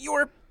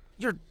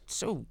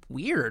so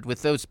weird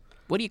with those,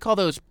 what do you call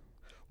those?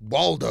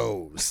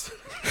 Waldos.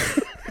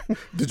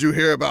 Did you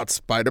hear about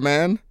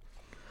Spider-Man?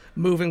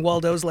 Moving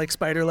Waldos like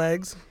spider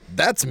legs?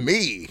 That's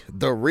me,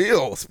 the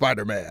real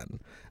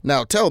Spider-Man.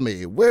 Now tell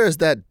me, where's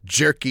that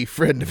jerky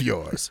friend of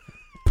yours?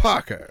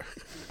 Parker.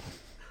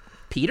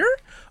 Peter?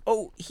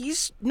 Oh,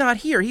 he's not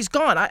here. He's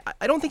gone.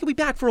 I don't think he'll be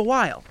back for a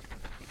while.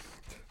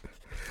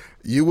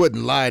 You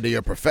wouldn't lie to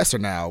your professor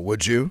now,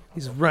 would you?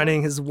 He's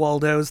running his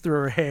Waldos through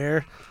her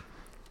hair.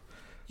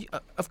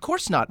 Of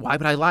course not. Why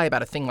would I lie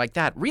about a thing like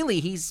that?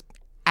 Really, he's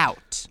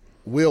out.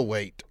 We'll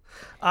wait.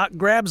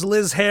 Grabs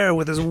Liz's hair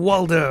with his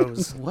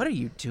Waldos. What are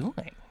you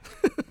doing?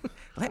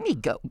 Let me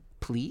go.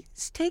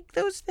 Please take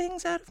those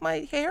things out of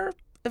my hair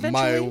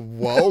eventually. My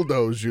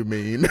Waldos, you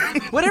mean?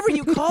 Whatever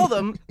you call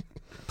them,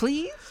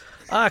 please.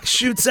 Ock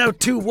shoots out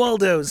 2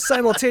 Waldos.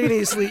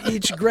 Simultaneously,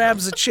 each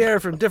grabs a chair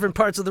from different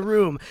parts of the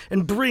room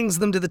and brings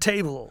them to the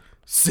table.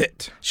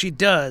 Sit. She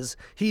does.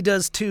 He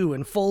does too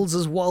and folds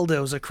his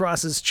Waldos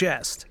across his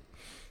chest.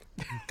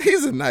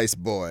 He's a nice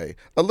boy.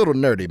 A little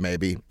nerdy,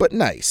 maybe, but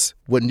nice.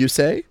 Wouldn't you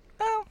say?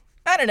 Oh,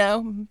 I don't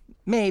know.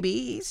 Maybe.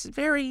 He's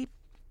very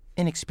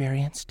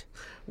inexperienced.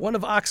 One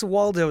of Ock's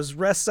Waldos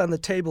rests on the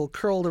table,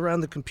 curled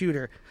around the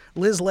computer.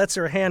 Liz lets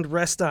her hand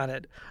rest on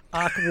it.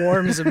 Ock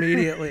warms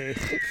immediately.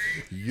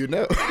 You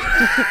know,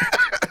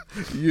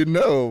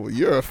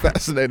 you're a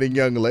fascinating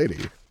young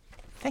lady.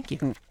 Thank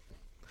you.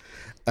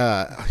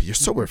 You're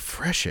so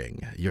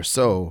refreshing. You're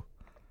so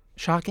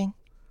Shocking?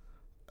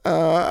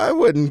 I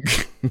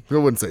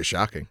wouldn't say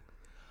shocking.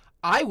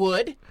 I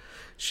would.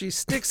 She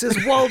sticks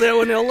his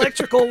Waldo in an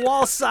electrical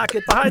wall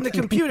socket behind the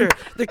computer.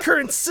 The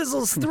current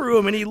sizzles through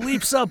him, and he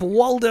leaps up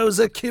Waldo's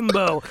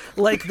akimbo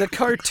like the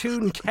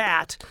cartoon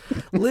cat.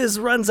 Liz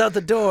runs out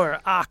the door.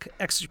 Ock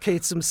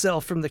extricates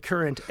himself from the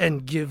current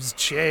and gives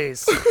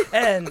chase.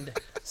 End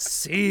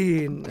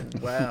scene.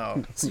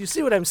 Wow. So you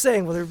see what I'm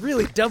saying? Well, they're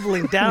really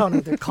doubling down,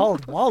 and they're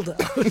called Waldos.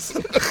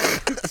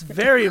 It's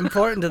very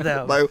important to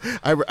them.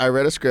 I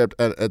read a script,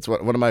 and it's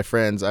one of my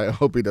friends. I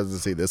hope he doesn't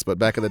see this, but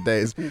back in the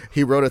days,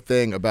 he wrote a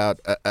thing about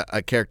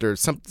a character.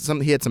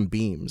 He had some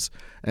beams,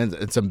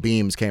 and some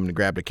beams came and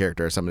grabbed a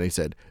character or something. He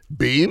said,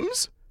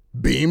 "Beams?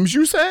 Beams,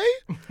 you say?"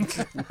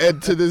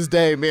 And to this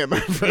day, me and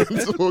my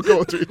friends will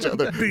go to each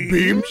other.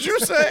 Beams, you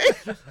say?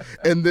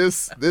 And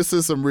this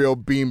is some real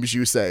beams,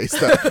 you say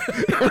stuff.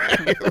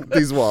 Right?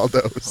 These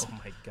Waldos. Oh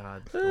my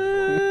God.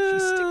 She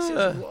sticks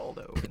his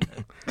Waldo in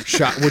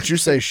there. Would you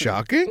say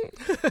shocking?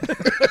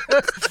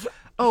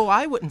 Oh,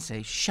 I wouldn't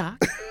say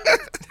shock.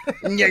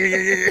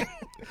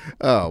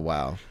 Oh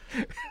wow.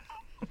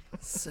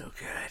 So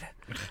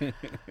good.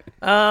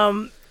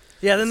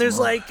 Yeah, then there's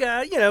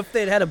if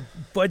they'd had a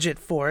budget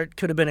for it,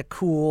 could have been a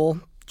cool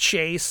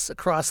chase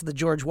across the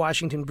George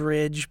Washington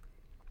Bridge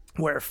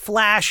where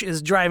Flash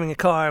is driving a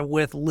car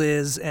with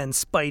Liz and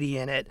Spidey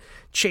in it,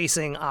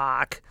 chasing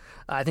Ock.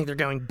 I think they're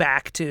going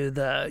back to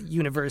the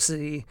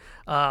university.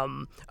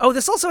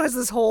 This also has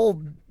this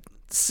whole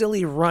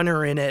silly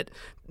runner in it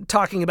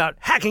talking about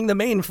hacking the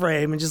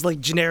mainframe and just like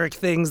generic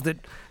things that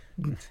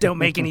don't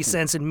make any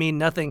sense and mean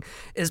nothing,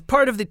 is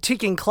part of the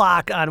ticking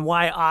clock on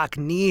why Ock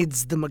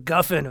needs the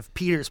MacGuffin of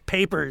Peter's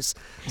papers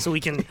so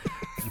he can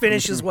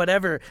finish his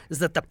whatever, is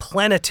that the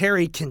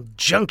planetary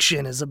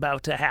conjunction is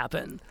about to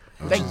happen.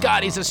 Thank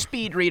God he's a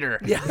speed reader.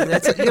 Yeah.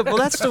 That's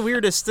the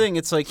weirdest thing.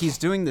 It's like he's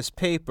doing this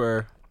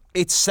paper.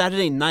 It's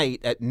Saturday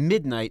night at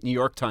midnight, New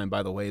York time,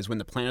 by the way, is when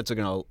the planets are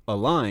going to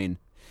align.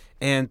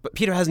 But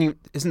Peter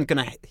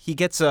he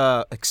gets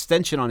a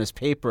extension on his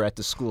paper at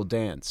the school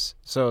dance.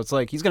 So it's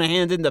like he's going to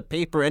hand in the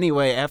paper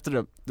anyway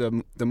after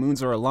the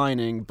moons are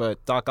aligning,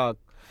 but Doc Ock,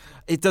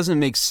 it doesn't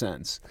make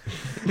sense.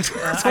 So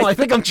I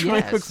think I'm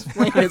trying to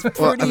explain it. It's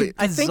pretty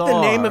I think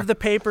the name of the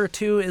paper,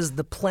 too, is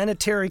The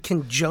Planetary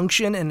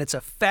Conjunction and its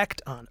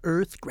Effect on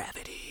Earth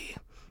Gravity.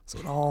 So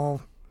it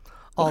all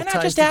Why not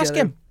ties just together. ask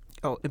him?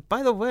 Oh, and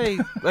by the way,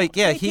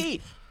 Hey,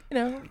 Pete, why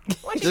don't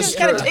you just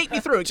kind of take me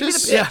through it? Give me the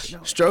pitch.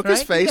 Stroke his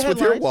Right? face Give me with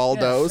the your headlines.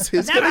 Waldos.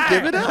 He's gonna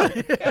give it up.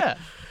 Yeah.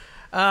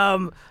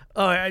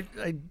 I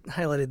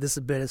highlighted this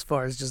a bit as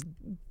far as just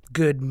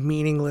good,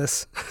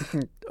 meaningless,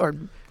 or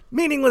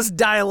meaningless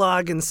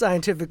dialogue in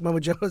scientific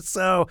mojo.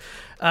 So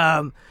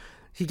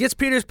he gets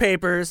Peter's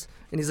papers,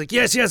 and he's like,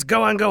 yes,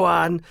 go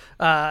on.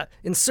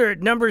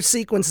 Insert number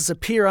sequences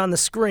appear on the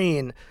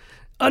screen.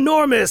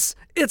 Enormous!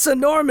 It's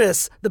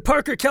enormous! The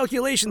Parker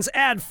calculations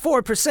add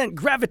 4%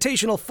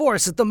 gravitational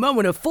force at the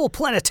moment of full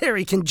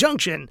planetary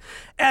conjunction,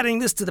 adding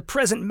this to the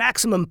present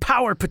maximum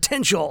power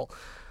potential.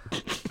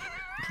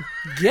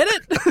 Get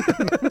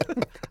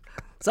it?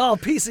 It's all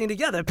piecing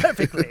together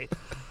perfectly.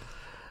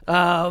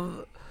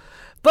 But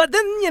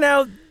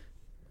then,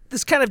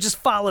 this kind of just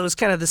follows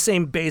kind of the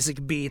same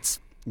basic beats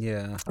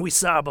we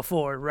saw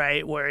before,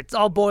 right? Where it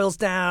all boils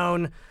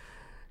down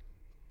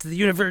to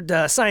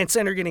the Science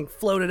Center getting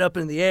floated up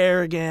in the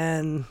air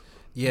again.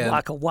 Yeah.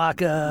 Waka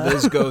waka.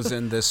 Liz goes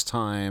in this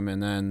time,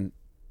 and then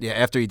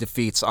after he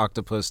defeats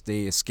Octopus,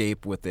 they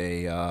escape with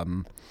a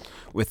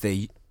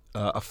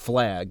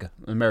flag,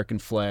 an American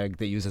flag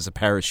they use as a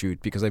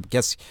parachute, because I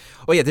guess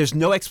there's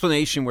no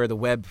explanation where the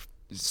web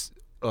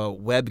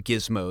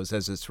gizmos,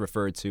 as it's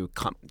referred to,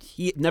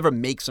 he never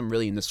makes them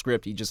really in the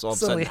script. He just all of a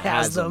Suddenly sudden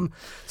has them.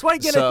 That's why,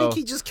 again, I think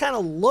he just kind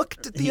of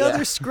looked at the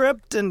other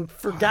script and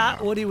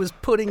forgot what he was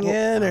putting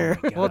in. Or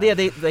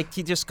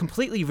He just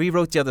completely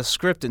rewrote the other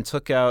script and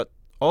took out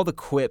all the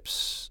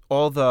quips,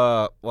 all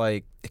the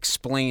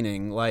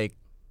explaining,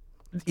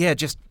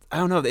 just I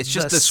don't know. It's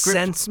just the script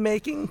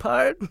sense-making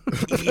part.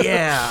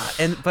 Yeah,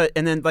 and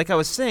then like I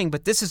was saying,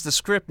 but this is the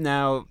script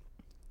now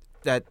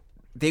that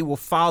they will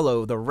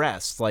follow the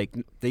rest. Like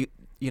it's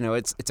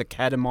a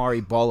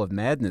Katamari ball of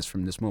madness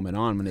from this moment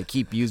on when they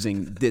keep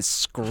using this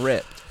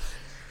script.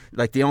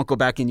 Like they don't go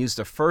back and use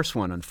the first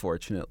one,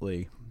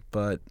 unfortunately.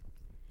 But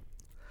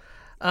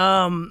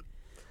and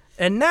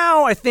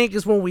now I think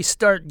is when we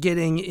start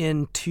getting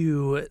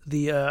into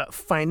the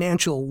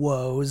financial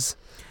woes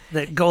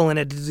that Golan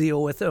had to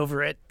deal with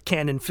over at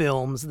Canon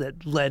Films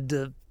that led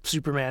to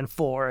Superman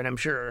 4 and I'm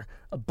sure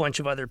a bunch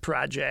of other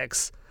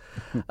projects.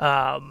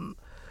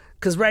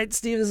 Because, right,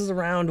 Steve, this is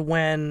around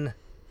when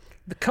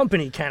the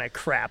company kind of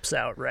craps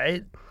out,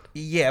 right?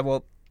 yeah,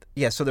 well,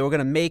 Yeah, so they were going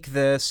to make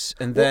this,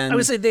 and Well, then I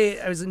would say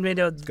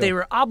they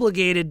were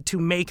obligated to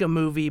make a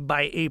movie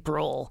by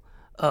April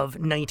of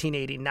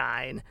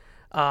 1989.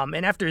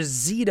 And after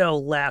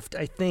Zito left,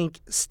 I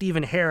think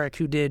Stephen Herrick,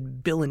 who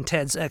did Bill and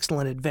Ted's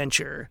Excellent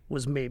Adventure,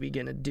 was maybe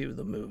going to do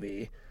the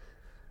movie.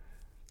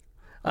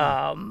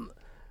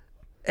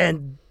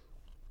 And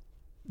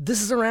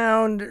this is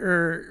around,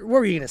 or what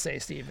were you going to say,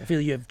 Steve? I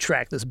feel you have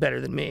tracked this better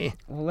than me.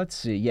 Well, let's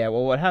see. Yeah,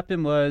 well, what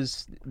happened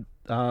was,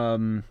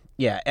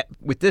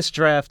 with this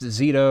draft,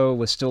 Zito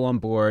was still on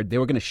board. They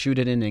were going to shoot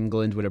it in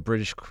England with a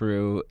British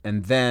crew.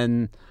 And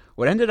then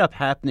what ended up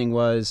happening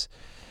was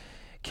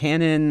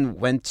Cannon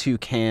went to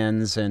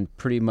Cannes and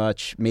pretty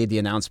much made the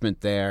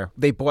announcement there.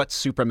 They bought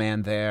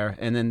Superman there,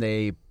 and then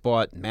they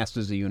bought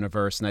Masters of the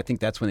Universe. And I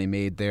think that's when they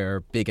made their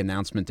big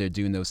announcement they're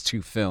doing those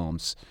two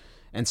films.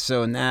 And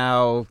so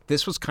now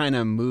this was kind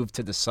of moved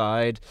to the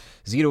side.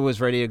 Zito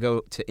was ready to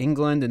go to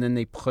England, and then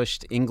they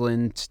pushed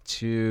England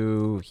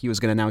to, he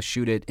was going to now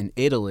shoot it in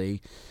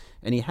Italy.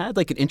 And he had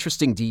like an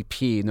interesting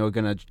DP, and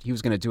he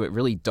was going to do it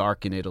really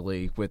dark in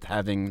Italy with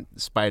having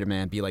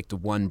Spider-Man be like the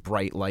one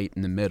bright light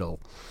in the middle.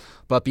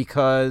 But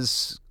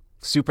because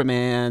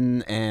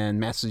Superman and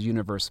Masters of the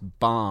Universe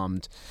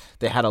bombed,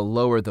 they had to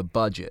lower the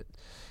budget.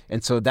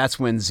 And so that's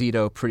when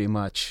Zito pretty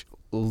much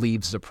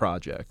leaves the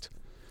project.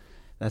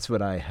 That's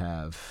what I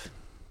have.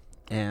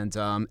 And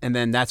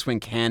then that's when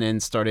Cannon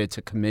started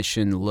to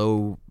commission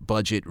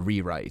low-budget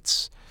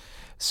rewrites.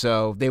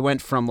 So they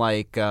went from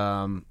like,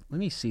 let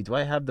me see, do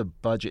I have the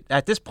budget?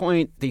 At this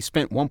point, they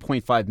spent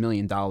 $1.5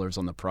 million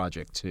on the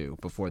project, too,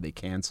 before they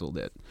canceled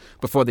it,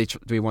 before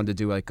they wanted to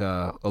do like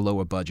a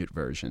lower-budget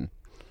version.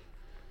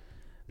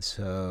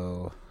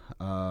 So...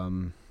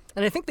 And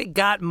I think they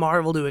got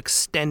Marvel to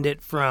extend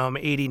it from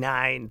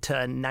 89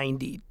 to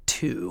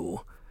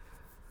 92.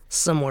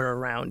 Somewhere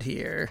around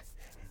here.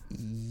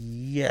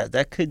 Yeah,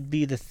 that could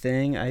be the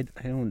thing. I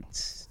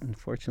don't,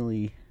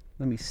 unfortunately,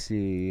 let me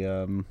see.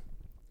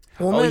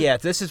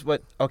 This is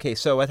what, okay,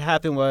 so what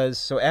happened was,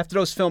 so after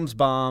those films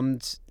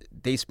bombed,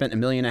 they spent $1.5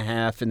 million,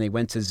 and they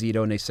went to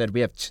Zito, and they said, we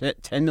have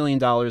 $10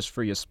 million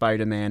for your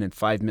Spider-Man, and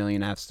 $5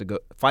 million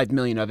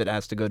of it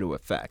has to go to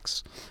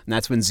effects. And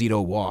that's when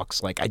Zito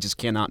walks, like, I just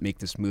cannot make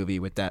this movie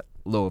with that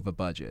low of a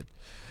budget.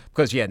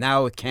 Because,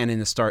 now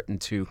Canon is starting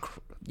to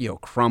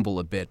crumble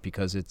a bit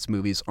because its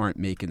movies aren't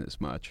making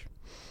as much.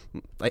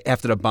 Like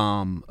after the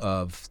bomb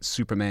of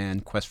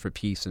Superman, Quest for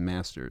Peace, and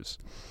Masters.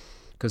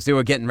 Because they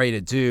were getting ready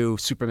to do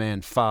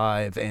Superman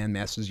 5 and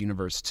Masters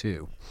Universe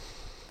 2.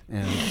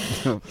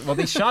 And, well,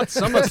 they shot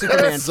some of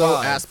Superman 5. So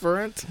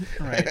aspirant?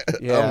 Right.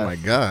 Yeah. Oh, my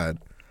God.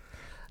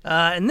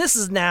 And this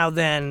is now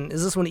then,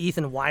 is this when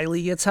Ethan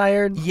Wiley gets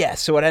hired? Yeah,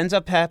 so what ends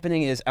up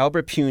happening is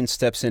Albert Pune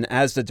steps in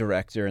as the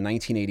director in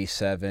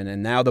 1987,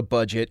 and now the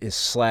budget is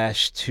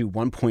slashed to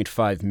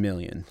 $1.5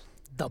 million.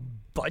 The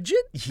budget?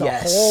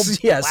 Yes,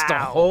 the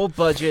whole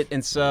budget.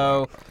 And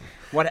so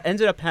what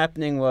ended up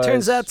happening was...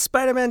 Turns out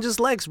Spider-Man just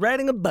likes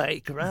riding a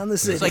bike around the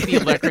city. It's like the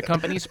Electric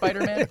Company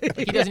Spider-Man. Like,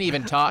 he doesn't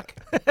even talk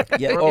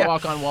or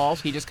walk on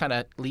walls. He just kind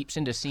of leaps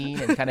into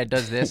scene and kind of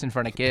does this in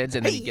front of kids,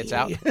 and then he gets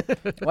out.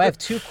 Well, I have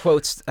two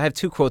quotes.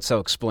 I'll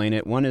explain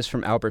it. One is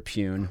from Albert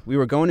Pune. We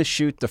were going to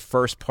shoot the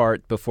first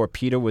part before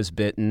Peter was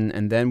bitten,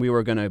 and then we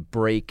were going to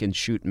break and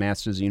shoot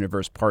Masters of the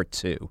Universe Part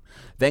 2.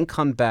 Then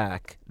come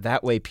back.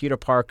 That way Peter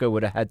Parker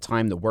would have had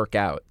time to work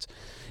out.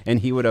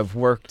 And he would have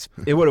worked.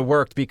 It would have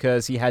worked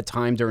because he had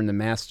time during the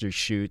Masters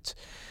shoot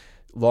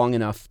long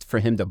enough for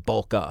him to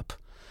bulk up.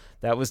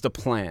 That was the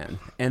plan.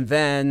 And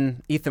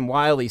then Ethan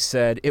Wiley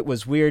said it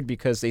was weird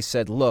because they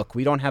said, look,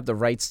 we don't have the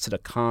rights to the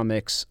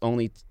comics,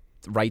 only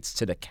rights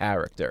to the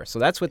character. So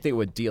that's what they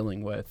were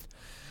dealing with.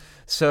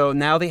 So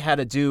now they had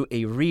to do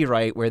a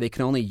rewrite where they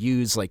can only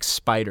use like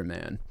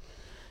Spider-Man.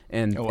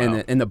 And,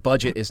 and the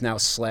budget is now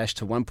slashed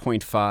to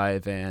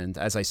 1.5. And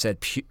as I said,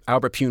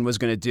 Albert Pune was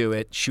going to do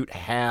it, shoot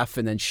half,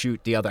 and then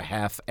shoot the other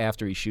half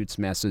after he shoots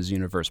Masters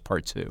Universe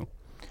Part 2.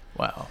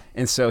 Wow.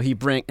 And so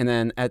and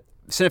then at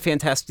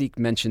Cinefantastique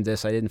mentioned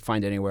this, I didn't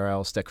find anywhere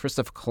else, that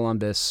Christopher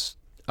Columbus,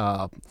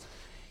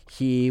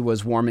 he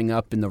was warming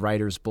up in the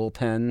writer's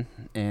bullpen,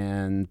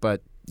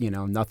 but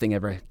nothing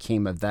ever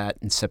came of that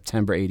in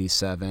September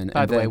 87.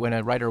 By the way, when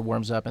a writer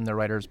warms up in the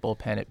writer's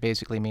bullpen, it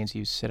basically means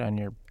you sit on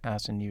your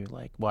ass and you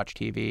like watch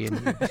TV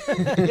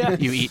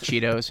and you eat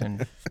Cheetos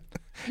and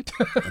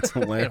That's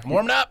hilarious.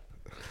 warmed up,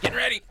 getting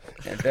ready.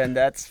 And then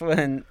that's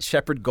when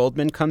Shepard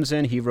Goldman comes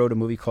in. He wrote a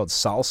movie called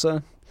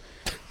Salsa,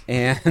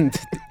 and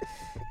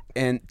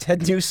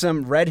Ted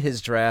Newsom read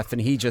his draft,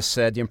 and he just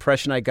said, the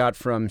impression I got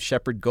from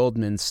Shepard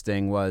Goldman's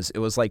thing was, it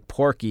was like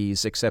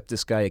Porky's, except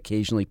this guy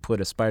occasionally put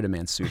a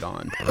Spider-Man suit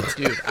on.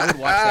 Dude, I would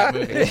watch that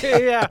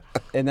movie. Yeah.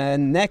 And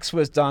then next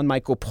was Don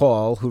Michael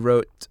Paul, who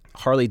wrote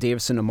Harley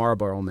Davidson and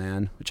Marlboro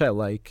Man, which I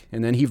like.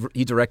 And then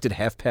he directed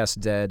Half Past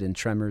Dead and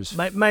Tremors.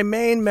 My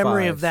main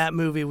memory 5. of that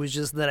movie was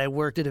just that I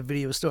worked at a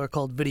video store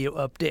called Video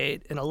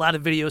Update, and a lot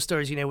of video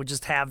stores, would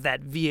just have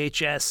that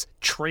VHS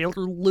trailer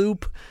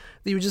loop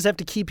that you would just have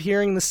to keep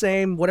hearing the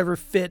same whatever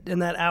fit in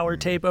that hour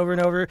tape over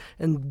and over.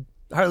 And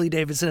Harley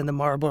Davidson and the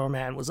Marlboro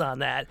Man was on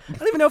that. I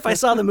don't even know if I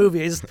saw the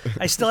movie.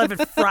 I still have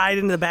it fried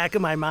into the back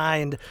of my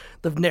mind,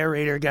 the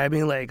narrator guy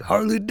being like,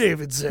 Harley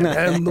Davidson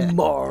and the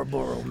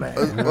Marlboro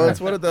Man. Well,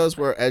 it's one of those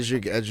where as you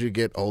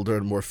get older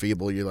and more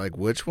feeble, you're like,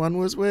 which one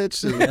was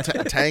which?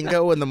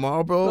 Tango and the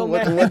Marlboro?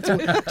 What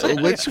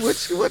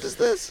is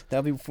this?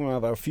 That'll be one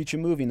of our future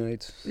movie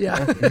nights.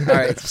 Yeah. All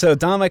right. So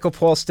Don Michael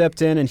Paul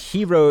stepped in and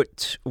he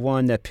wrote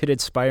one that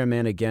pitted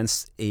Spider-Man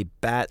against a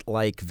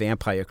bat-like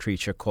vampire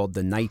creature called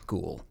the Night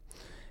Ghoul.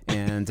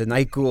 And the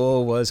Night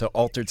Ghoul was an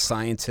altered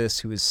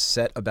scientist who was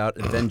set about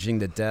avenging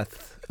the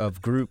death of a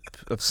group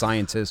of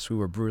scientists who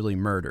were brutally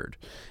murdered.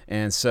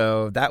 And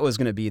so that was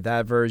going to be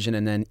that version.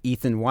 And then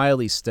Ethan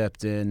Wiley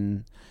stepped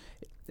in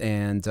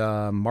and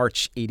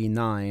March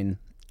 89.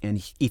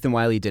 And Ethan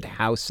Wiley did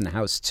House and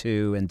House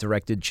 2 and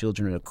directed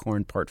Children of the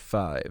Corn Part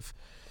 5.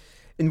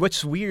 And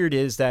what's weird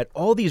is that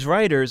all these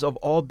writers have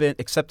all been,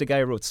 except the guy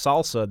who wrote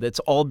Salsa, that's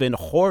all been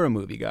horror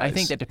movie guys. I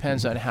think that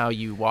depends on how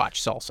you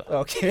watch Salsa.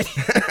 Okay.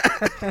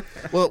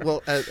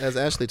 Well, as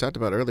Ashley talked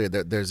about earlier,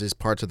 there's these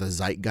parts of the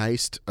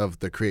zeitgeist of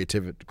the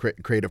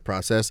creative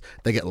process.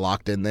 They get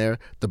locked in there.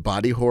 The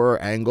body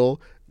horror angle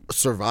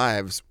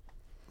survives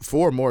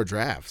 4 more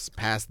drafts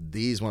past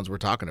these ones we're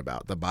talking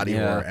about. The body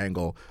horror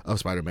angle of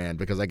Spider-Man,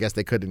 because I guess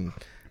they couldn't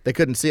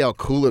see how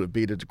cool it would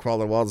be to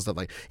crawl on walls and stuff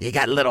like, you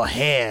got little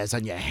hairs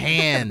on your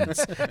hands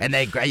and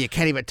you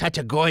can't even touch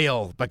a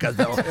goyle because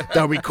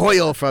they'll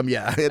recoil from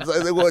you. It's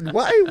like,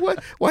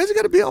 why is it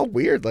got to be all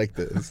weird like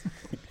this?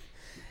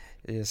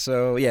 Yeah,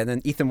 so, and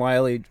then Ethan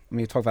Wiley, let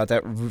me talk about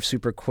that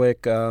super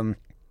quick.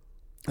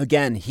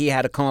 Again, he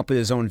had to come up with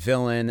his own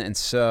villain, and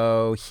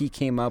so he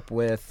came up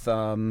with,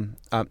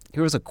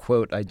 here was a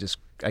quote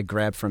I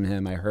grabbed from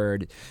him. I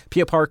heard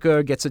Peter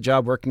Parker gets a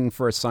job working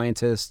for a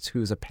scientist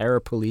who's a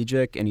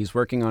paraplegic, and he's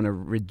working on a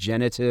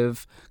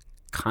regenerative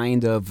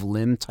kind of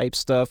limb type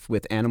stuff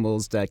with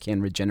animals that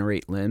can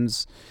regenerate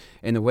limbs.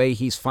 And the way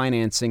he's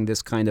financing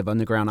this kind of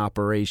underground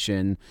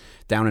operation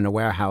down in a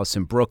warehouse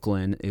in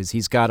Brooklyn is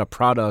he's got a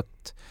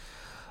product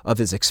of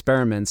his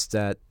experiments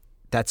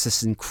that's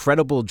this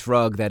incredible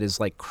drug that is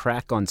like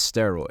crack on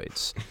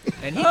steroids.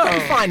 And he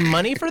couldn't find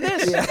money for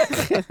this?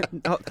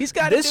 He's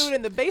got to do it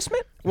in the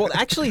basement? Well,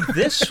 actually,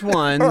 this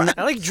one...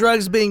 I like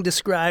drugs being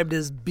described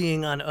as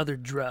being on other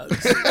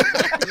drugs.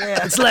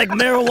 It's like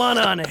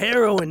marijuana on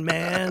heroin,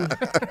 man.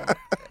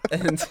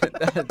 And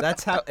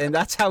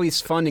that's how he's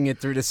funding it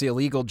through this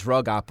illegal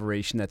drug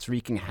operation that's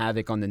wreaking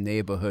havoc on the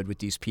neighborhood with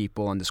these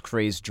people on this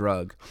crazed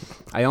drug.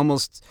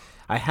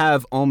 I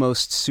have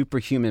almost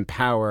superhuman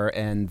power,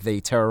 and they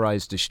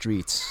terrorize the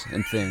streets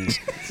and things.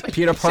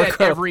 Peter Parker,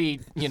 said every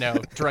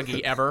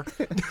druggie ever.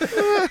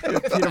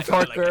 Peter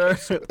Parker,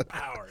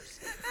 Powers.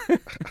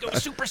 Go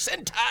Super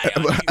Sentai.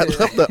 I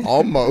love the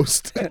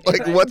almost.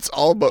 Like, what's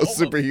almost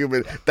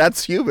superhuman?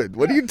 That's human.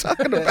 What are you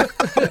talking about?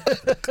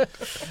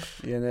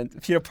 And then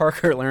Peter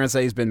Parker learns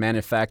that he's been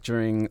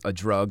manufacturing a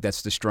drug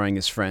that's destroying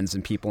his friends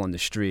and people on the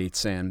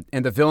streets. And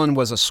the villain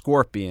was a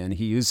scorpion.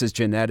 He uses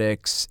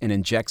genetics and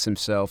injects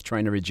himself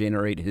trying to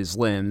regenerate his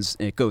limbs.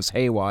 And it goes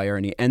haywire,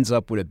 and he ends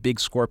up with a big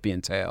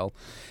scorpion tail.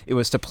 It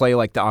was to play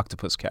like the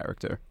octopus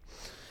character.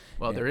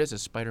 Well, there is a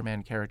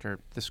Spider-Man character,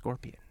 the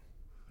Scorpion.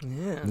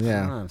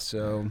 Yeah.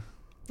 So...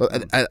 Well,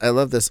 I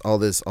love all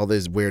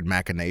these weird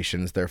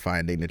machinations they're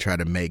finding to try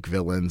to make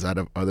villains out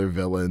of other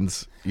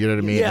villains. You know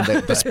what I mean? Yeah.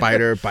 And the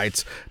spider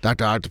bites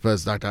Dr.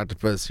 Octopus.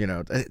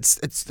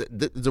 It's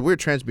a weird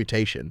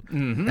transmutation,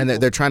 and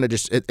they're trying to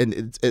just.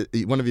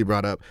 One of you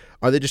brought up,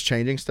 are they just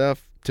changing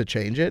stuff to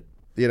change it?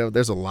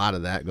 There's a lot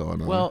of that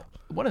going on. Well,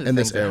 one of the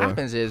things that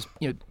happens is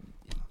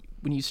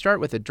when you start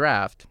with a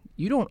draft,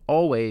 you don't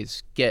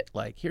always get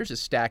here's a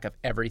stack of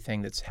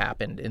everything that's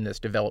happened in this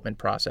development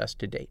process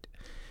to date.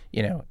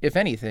 If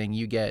anything,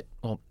 you get,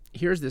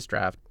 here's this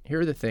draft.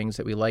 Here are the things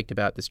that we liked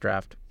about this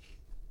draft.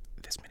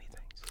 This many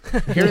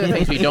things. Here are the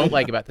things we don't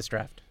like about this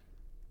draft.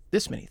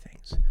 This many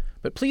things.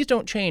 But please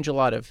don't change a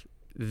lot of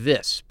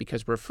this,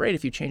 because we're afraid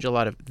if you change a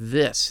lot of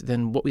this,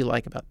 then what we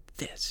like about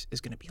this is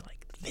going to be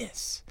like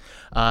this.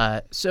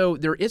 So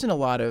there isn't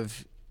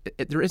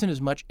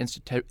as much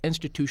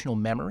institutional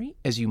memory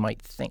as you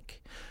might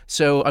think.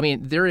 So,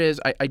 there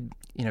is,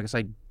 because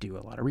I do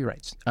a lot of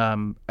rewrites.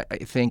 I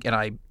think, and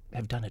I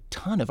have done a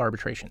ton of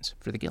arbitrations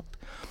for the Guild.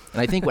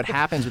 And I think what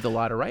happens with a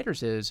lot of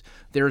writers is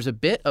there's a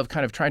bit of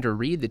kind of trying to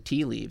read the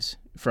tea leaves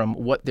from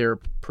what they're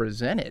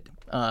presented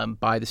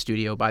by the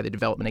studio, by the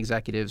development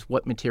executives,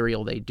 what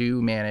material they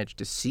do manage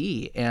to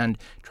see, and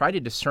try to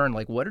discern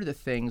what are the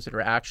things that are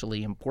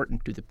actually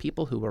important to the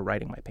people who are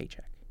writing my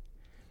paycheck.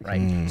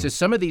 Right? So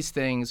some of these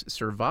things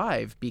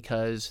survive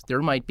because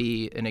there might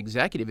be an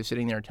executive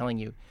sitting there telling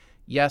you,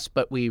 yes,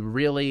 but we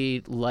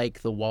really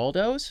like the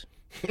Waldos.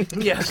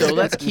 Yeah, so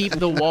let's keep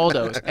the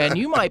Waldos. And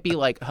you might be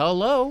like,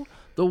 hello,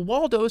 the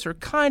Waldos are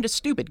kind of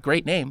stupid.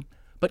 Great name,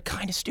 but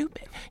kind of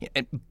stupid.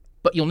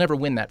 But you'll never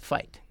win that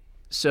fight.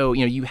 So,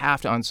 you have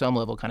to, on some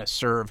level, kind of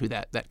serve who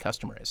that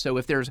customer is. So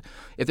if there's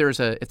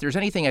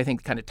anything I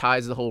think kind of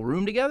ties the whole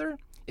room together,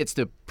 It's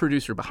the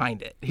producer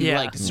behind it who Yeah.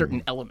 liked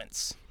certain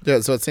elements. Yeah,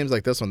 so it seems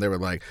like this one, they were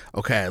like,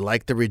 okay, I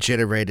like the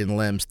regenerating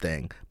limbs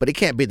thing, but he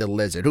can't be the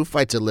lizard. Who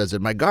fights a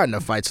lizard? My gardener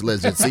fights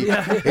lizards.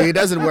 He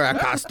doesn't wear a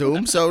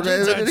costume, so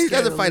he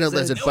doesn't fight a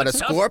lizard. But a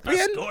scorpion?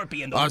 A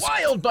scorpion. The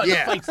wild bunny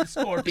fights the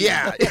scorpion.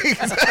 Yeah,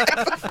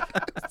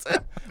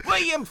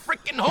 William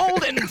frickin'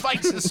 Holden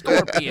fights the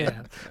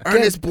scorpion.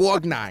 Ernest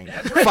Borgnine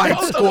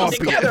fights Both of them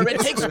scorpion. together. It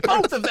takes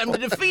both of them to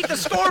defeat the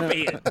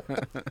scorpion.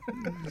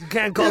 You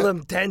can't call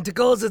them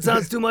tentacles. It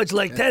sounds too much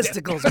like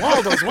testicles.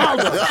 Waldos.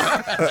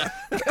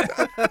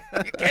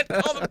 You can't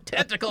call them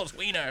tentacles,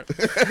 Wiener.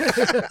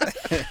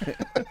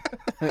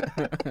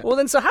 Well,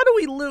 then, so how do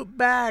we loop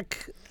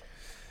back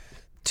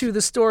to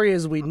the story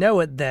as we know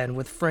it then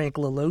with Frank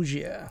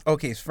LaLoggia?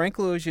 Okay, so Frank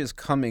LaLoggia is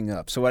coming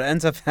up. So what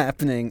ends up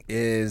happening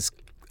is,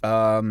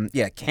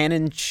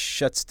 Canon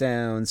shuts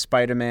down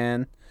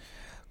Spider-Man.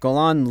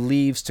 Golan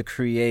leaves to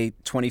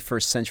create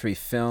 21st Century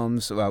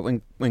Films.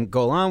 When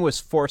Golan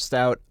was forced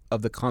out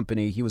of the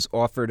company, he was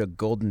offered a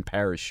golden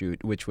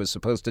parachute, which was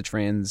supposed to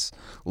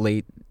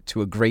translate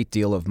to a great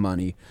deal of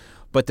money.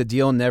 But the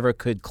deal never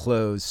could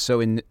close, so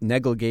in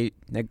negotiation,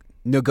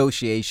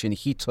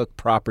 he took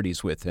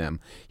properties with him.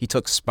 He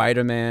took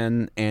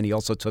Spider-Man, and he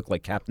also took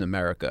like Captain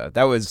America.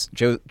 That was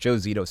Joe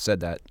Zito said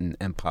that in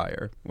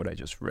Empire, what I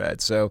just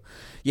read. So,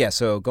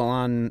 so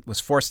Golan was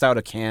forced out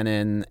of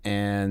canon,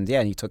 and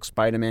he took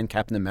Spider-Man,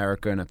 Captain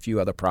America, and a few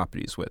other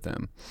properties with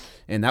him.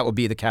 And that would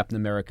be the Captain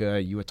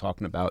America you were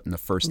talking about in the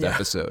first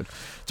episode,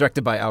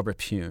 directed by Albert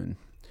Pune,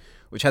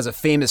 which has a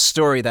famous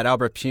story that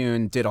Albert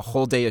Pune did a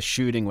whole day of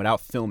shooting without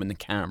filming the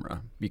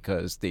camera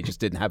because they just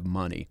didn't have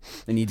money,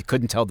 and he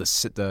couldn't tell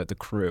the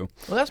crew.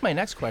 Well, that's my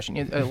next question.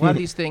 A lot of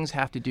these things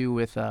have to do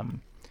with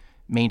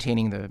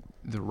maintaining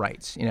the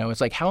rights.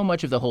 It's like how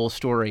much of the whole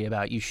story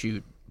about you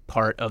shoot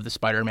part of the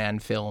Spider-Man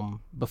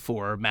film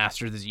before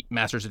Masters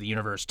of the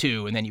Universe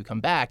 2, and then you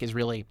come back is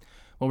really,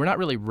 well, we're not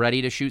really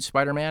ready to shoot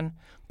Spider-Man,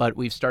 but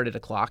we've started a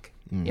clock,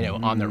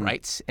 on the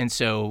rights, and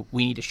so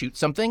we need to shoot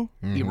something.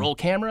 We roll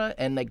camera,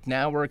 and like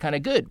now we're kind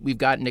of good. We've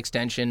got an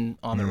extension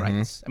on the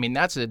rights. I mean,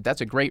 that's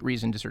a great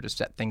reason to sort of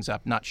set things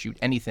up, not shoot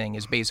anything.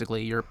 Is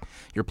basically you're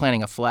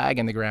planting a flag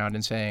in the ground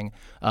and saying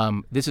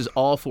this is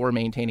all for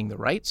maintaining the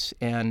rights,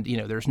 and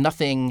there's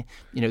nothing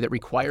that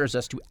requires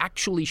us to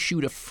actually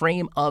shoot a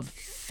frame of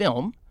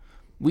film.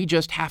 We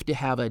just have to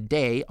have a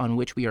day on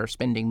which we are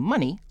spending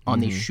money on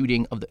the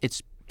shooting of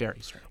it's very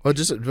strange. Well,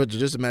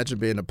 just imagine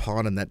being a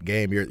pawn in that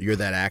game. You're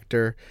that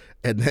actor,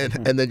 and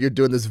then you're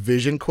doing this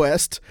vision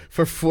quest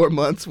for 4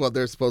 months while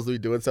they're supposed to be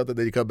doing something.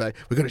 Then you come back.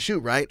 We're gonna shoot,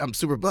 right? I'm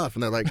super buff,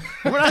 and they're like,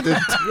 we're not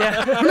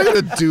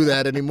gonna do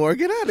that anymore.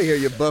 Get out of here,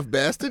 you buff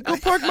bastard. Go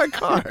park my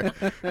car.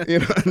 And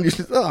you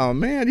just, oh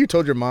man, you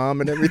told your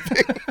mom and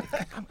everything.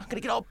 I'm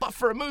gonna get all buff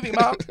for a movie,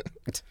 Mom.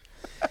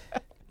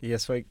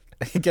 Yes, I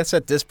guess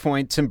at this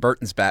point, Tim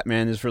Burton's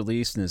Batman is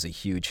released and is a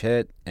huge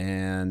hit,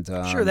 and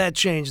Sure, that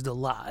changed a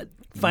lot.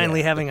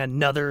 Finally having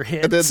another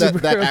hit. And then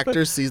that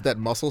actor sees that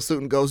muscle suit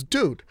and goes,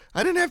 dude,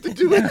 I didn't have to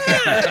do it.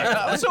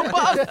 I'm so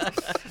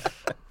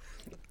buff.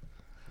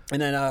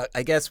 And then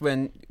I guess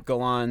when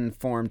Golan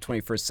formed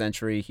 21st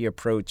Century, he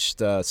approached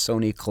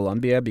Sony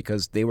Columbia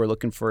because they were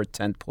looking for a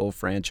tentpole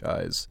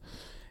franchise.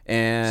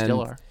 And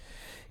Still are.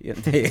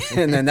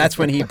 And then that's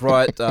when he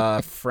brought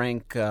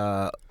Frank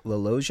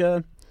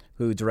LaLoggia,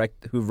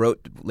 who wrote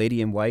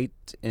Lady in White,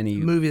 and A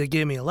movie that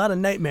gave me a lot of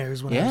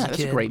nightmares when I was a that's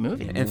kid. a great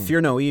movie. and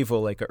Fear No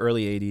Evil, like an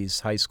early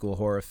 '80s high school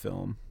horror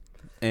film.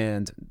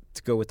 And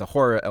to go with the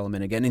horror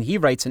element again, and he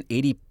writes an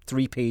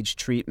 83-page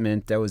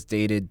treatment that was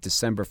dated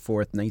December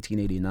 4th,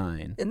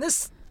 1989. And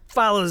this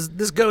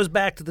goes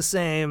back to the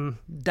same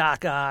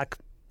Doc Ock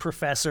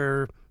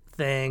professor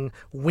thing.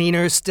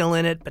 Wiener's still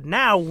in it, but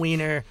now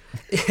Wiener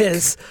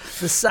is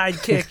the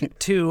sidekick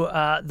to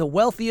the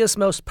wealthiest,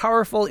 most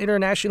powerful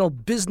international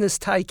business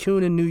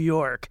tycoon in New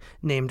York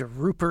named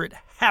Rupert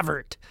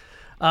Havert,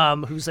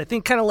 who's, I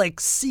think, kind of like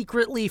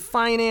secretly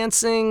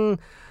financing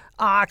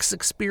Ock's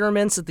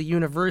experiments at the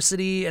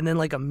university and then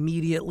like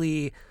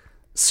immediately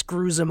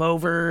screws him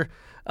over.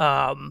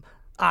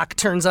 Ock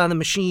turns on the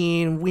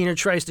machine. Wiener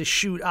tries to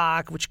shoot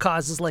Ock, which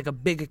causes like a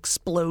big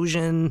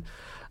explosion.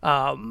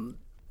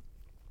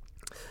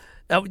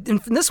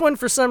 In this one,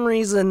 for some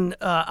reason,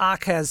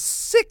 Ock has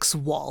 6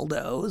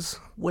 Waldos,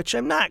 which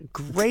I'm not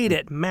great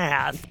at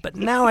math, but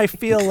now I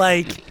feel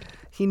like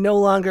he no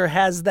longer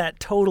has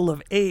that total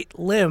of 8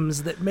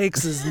 limbs that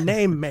makes his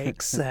name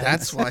make sense.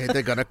 That's why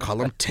they're gonna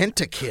call him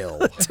Tentakill.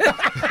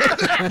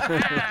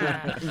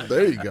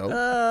 There you go.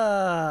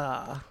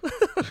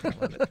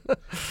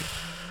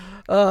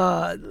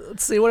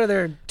 Let's see, what are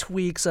their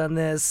tweaks on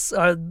this?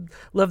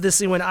 Love this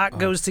scene when Ock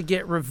goes to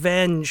get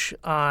revenge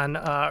on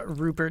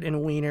Rupert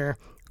and Wiener.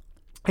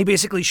 He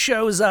basically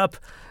shows up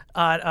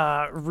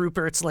at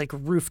Rupert's like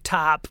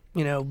rooftop,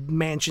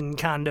 mansion,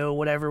 condo,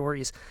 whatever, where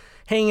he's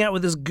hanging out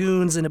with his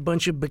goons and a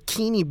bunch of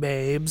bikini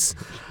babes.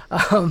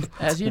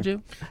 As you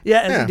do.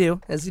 Yeah,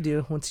 as you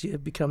do, once you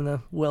become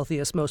the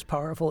wealthiest, most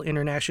powerful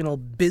international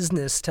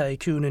business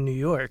tycoon in New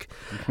York.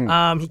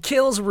 He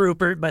kills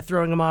Rupert by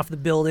throwing him off the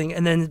building,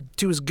 and then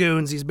to his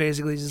goons, he's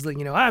basically just like,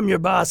 I'm your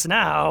boss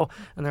now.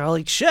 And they're all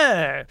like,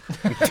 sure.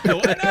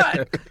 Why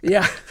not?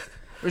 Yeah.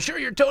 We're sure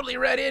you're totally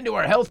read into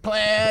our health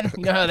plan.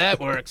 You know how that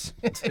works.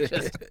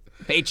 Just,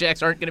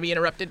 paychecks aren't going to be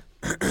interrupted.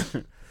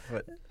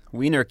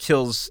 Wiener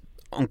kills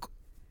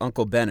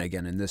Uncle Ben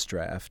again in this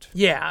draft.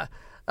 Yeah.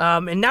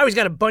 And now he's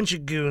got a bunch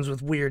of goons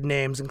with weird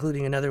names,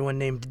 including another one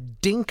named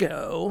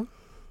Dinko.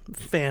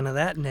 Fan of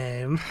that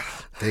name.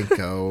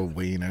 Dinko,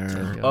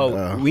 Wiener.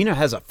 Oh, Wiener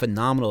has a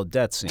phenomenal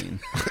death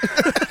scene.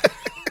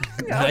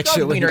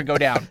 Actually, Wiener go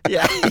down.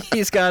 Yeah,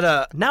 he's got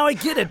a Now I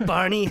get it,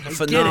 Barney. I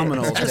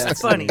phenomenal get it. It's death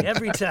just funny scene.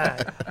 every time.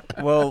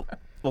 Well,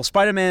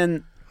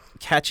 Spider-Man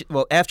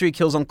after he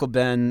kills Uncle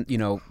Ben,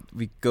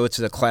 we go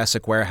to the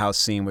classic warehouse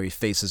scene where he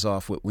faces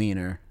off with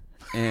Wiener.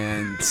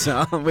 And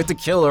so, with the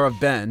killer of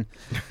Ben.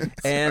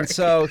 And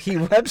so he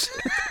webs.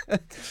 All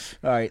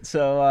right,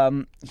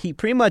 so he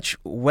pretty much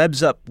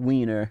webs up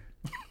Wiener.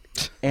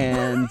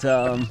 And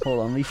hold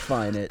on, let me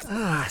find it.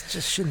 It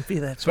just shouldn't be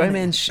that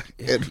Spider-Man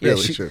It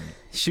really should.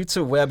 shoots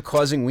a web,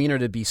 causing Wiener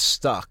to be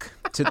stuck.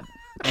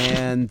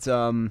 And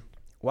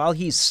while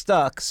he's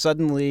stuck,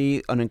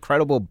 suddenly an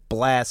incredible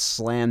blast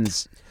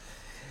slams,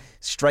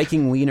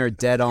 striking Wiener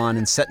dead on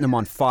and setting him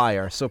on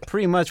fire. So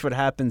pretty much what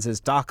happens is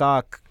Doc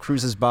Ock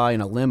cruises by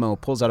in a limo,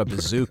 pulls out a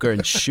bazooka,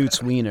 and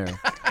shoots Wiener.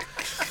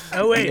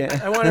 Oh, wait.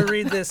 I want to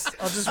read this.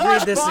 I'll just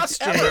read this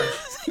exchange.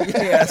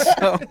 Yeah,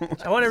 so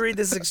I want to read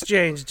this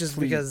exchange just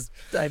because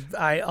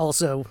I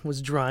also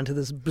was drawn to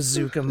this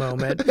bazooka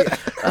moment.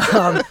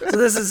 So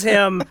this is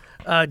him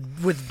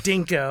with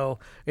Dinko,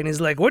 and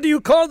he's like, "What do you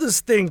call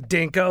this thing,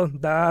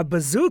 Dinko?"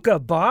 Bazooka,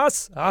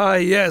 boss." "Ah,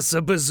 yes,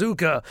 a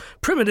bazooka.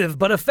 Primitive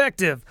but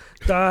effective."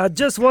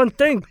 Just one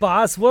thing,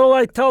 boss. What do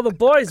I tell the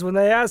boys when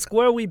they ask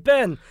where we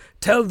been?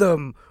 Tell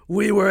them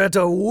we were at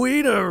a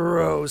wiener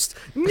roast.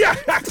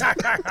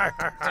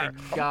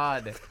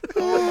 God.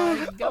 Oh,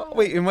 my God.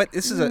 wait, and what?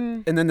 This is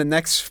and then the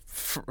next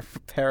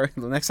the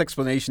next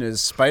explanation is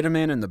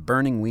Spider-Man and the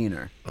burning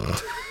Wiener.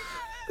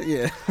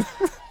 Yeah.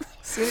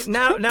 See,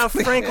 now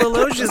Frank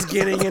LaLogia's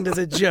getting into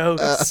the joke,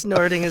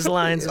 snorting his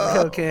lines of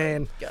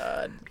cocaine.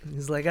 God.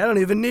 He's like, I don't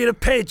even need a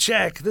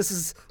paycheck. This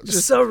is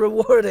just so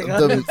rewarding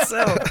on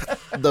itself.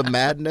 The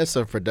madness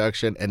of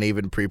production and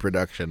even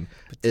pre-production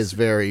is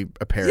very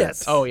apparent.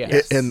 Yes. Oh,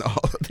 yeah. In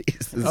all of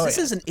these. This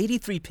is an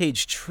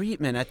 83-page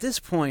treatment. At this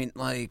point,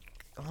 like,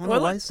 I don't know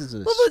Well, why this is.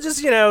 Well,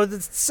 just,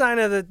 the sign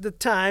of the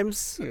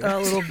times a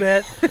little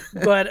bit.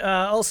 But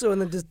also in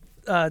the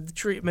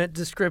treatment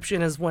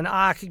description is when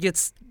Ock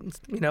gets,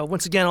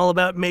 once again, all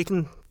about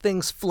making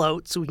things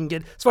float so we can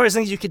get, as far as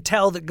things you could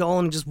tell that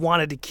Golan just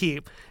wanted to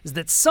keep, is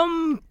that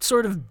some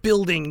sort of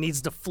building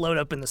needs to float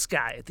up in the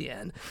sky at the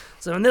end.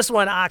 So in this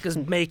one, Ock is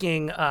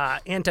making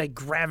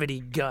anti-gravity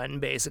gun,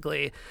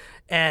 basically.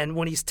 And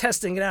when he's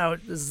testing it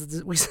out,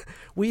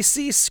 we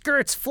see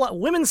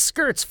women's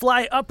skirts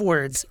fly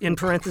upwards, in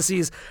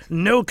parentheses,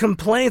 no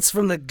complaints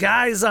from the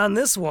guys on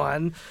this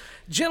one.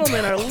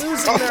 Gentlemen are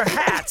losing their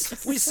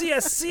hats. We see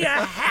a sea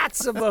of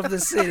hats above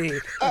the city.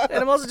 And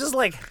I'm also just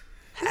like,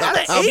 the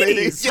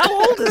 80s. How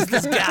old is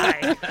this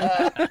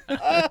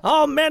guy?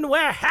 All men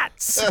wear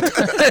hats.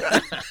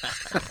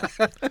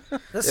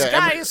 The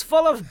sky is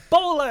full of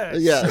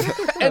bowlers. Yeah.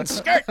 And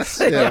skirts.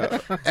 Yeah.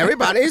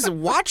 Everybody's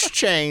watch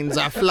chains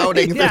are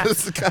floating Yeah. through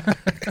the sky.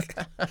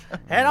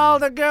 And all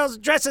the girls'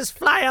 dresses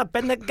fly up,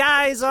 and the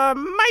guys are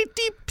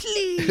mighty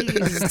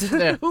pleased.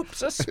 The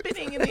hoops are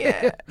spinning in the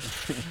air.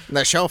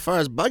 The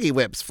chauffeur's buggy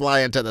whips fly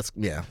into the...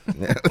 Yeah.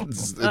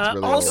 It's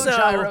really also, The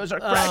gyros are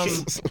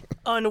cracking.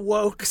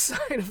 unwoke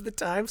sign of the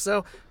time.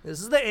 So this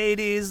is the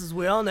 80s. As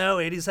we all know,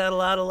 80s had a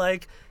lot of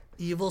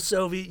evil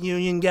Soviet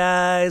Union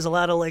guys, a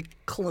lot of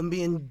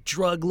Colombian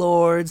drug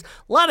lords,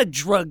 a lot of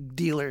drug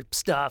dealer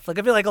stuff. I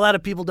feel like a lot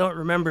of people don't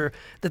remember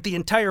that the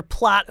entire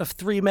plot of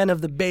Three Men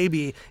of the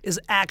Baby is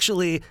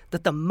actually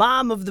that the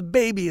mom of the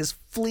baby is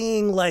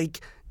fleeing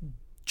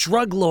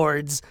drug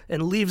lords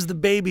and leaves the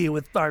baby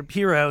with our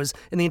heroes,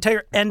 and the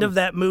entire end of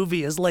that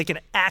movie is an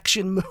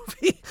action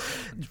movie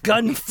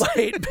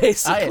gunfight,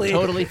 basically. I had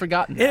totally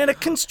forgotten that. In a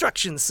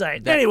construction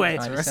site. Anyway,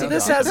 so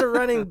this has a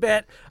running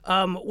bet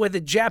with a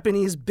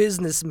Japanese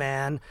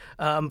businessman.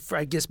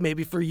 I guess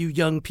maybe for you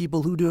young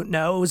people who don't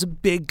know, it was a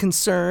big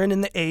concern in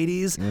the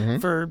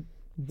 80s for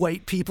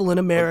white people in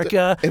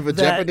America. If a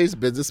Japanese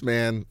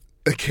businessman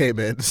came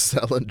in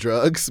selling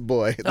drugs,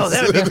 boy. Oh,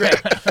 that would be great.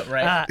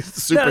 Right.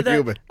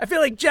 Superhuman. I feel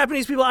like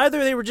Japanese people,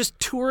 either they were just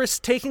tourists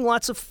taking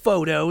lots of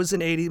photos in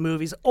 80s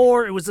movies,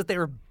 or it was that they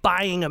were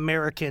buying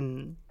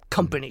American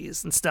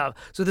companies and stuff.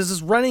 So there's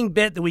this running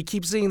bit that we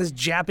keep seeing this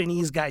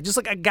Japanese guy, just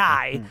a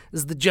guy,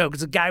 is the joke.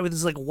 It's a guy with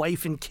his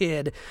wife and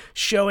kid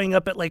showing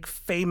up at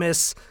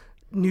famous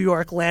New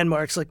York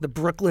landmarks like the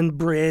Brooklyn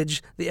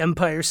Bridge, the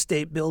Empire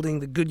State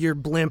Building, the Goodyear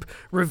Blimp,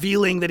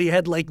 revealing that he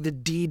had the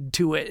deed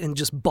to it and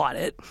just bought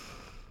it.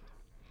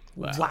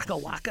 Waka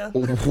waka.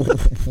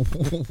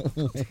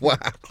 Wow.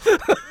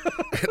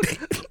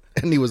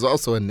 And he was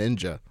also a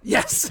ninja.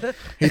 Yes.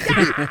 He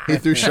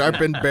threw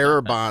sharpened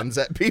bearer bonds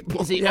at people.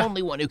 He's the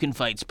only one who can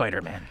fight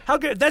Spider-Man. How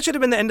good. That should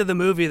have been the end of the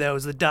movie, though,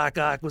 is the Doc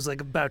Ock was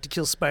like about to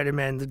kill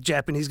Spider-Man. The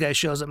Japanese guy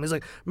shows up and he's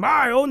like,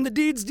 I own the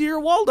deeds to your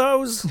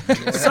Waldos.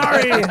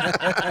 Sorry.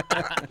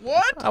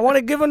 What? I want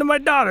to give them to my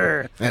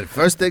daughter. And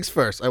first things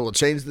first, I will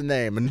change the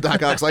name. And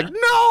Doc Ock's like,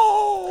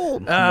 no!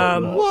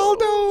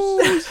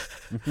 Waldos!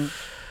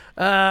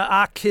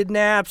 Ock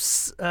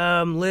kidnaps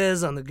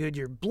Liz on the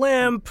Goodyear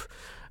blimp.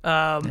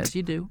 As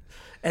you do.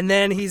 And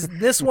then he's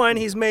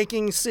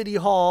making City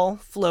Hall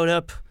float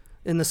up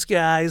in the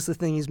skies, the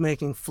thing he's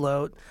making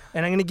float.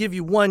 And I'm going to give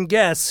you one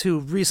guess who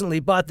recently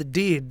bought the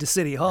deed to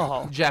City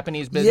Hall.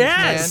 Japanese businessman.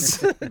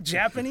 Yes!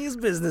 Japanese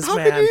businessman.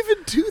 How can you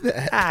even do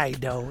that? I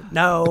don't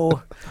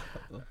know.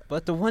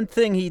 But the one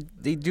thing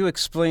they do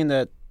explain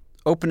that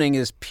opening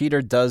is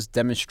Peter does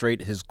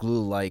demonstrate his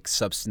glue-like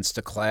substance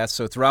to class.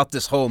 So throughout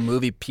this whole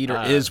movie,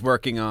 Peter is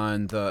working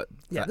on the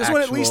This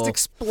one at least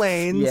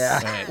explains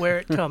Yeah. where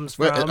it comes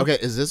Wait, from. okay,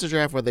 is this a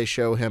draft where they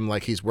show him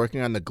like he's working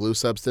on the glue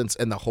substance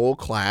and the whole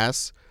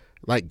class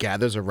like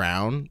gathers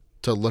around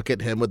to look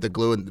at him with the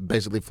glue and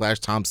basically Flash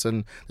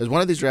Thompson? There's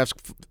one of these drafts.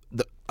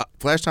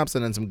 Flash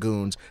Thompson and some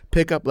goons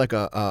pick up like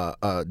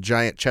a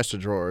giant chest of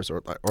drawers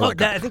or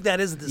like I think that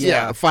is the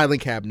a filing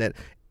cabinet.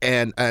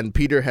 And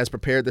Peter has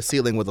prepared the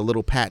ceiling with a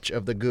little patch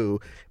of the goo.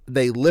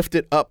 They lift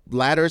it up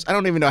ladders. I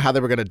don't even know how they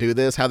were going to do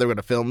this, how they were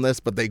going to film this,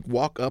 but they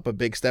walk up a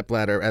big step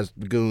ladder as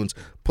goons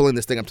pulling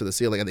this thing up to the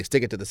ceiling, and they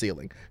stick it to the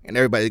ceiling. And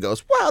everybody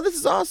goes, wow, this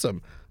is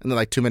awesome. And then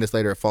like 2 minutes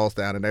later, it falls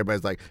down, and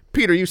everybody's like,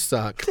 Peter, you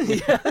suck.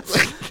 He's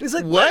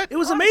like, What? It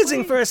was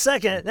amazing for a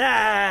second.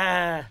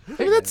 I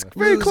mean, that's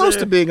very close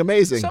to being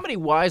amazing. Somebody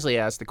wisely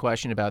asked the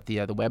question about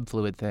the web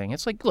fluid thing.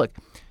 It's like, look,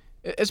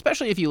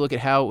 especially if you look at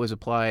how it was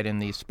applied in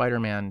the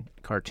Spider-Man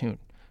cartoon,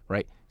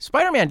 right?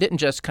 Spider-Man didn't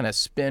just kind of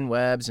spin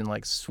webs and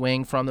like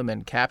swing from them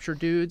and capture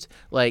dudes.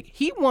 Like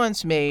he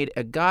once made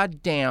a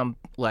goddamn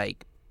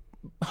like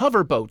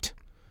hover boat,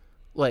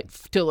 like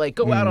to like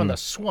go out on the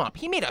swamp.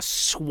 He made a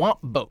swamp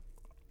boat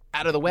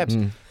out of the webs.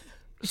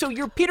 So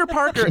you're Peter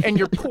Parker and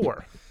you're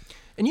poor.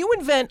 And you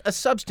invent a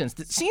substance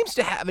that seems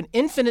to have an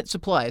infinite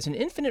supply, it's an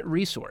infinite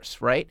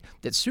resource, right?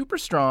 That's super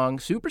strong,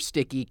 super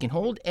sticky, can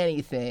hold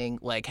anything,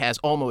 like has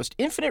almost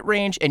infinite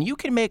range, and you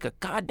can make a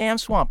goddamn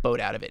swamp boat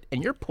out of it.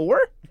 And you're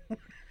poor?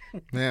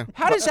 Yeah.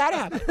 How does that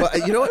happen? Well,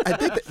 you know what? I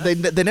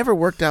think that they never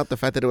worked out the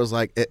fact that it was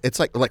like it's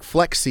like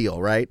Flex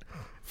Seal, right?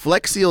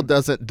 Flex Seal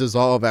doesn't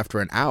dissolve after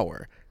an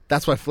hour.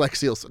 That's why Flex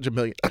Seal is such a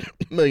 $1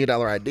 million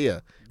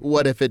idea.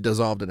 What if it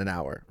dissolved in an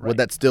hour? Would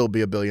that still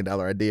be a $1 billion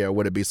idea, or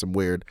would it be some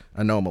weird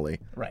anomaly?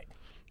 Right.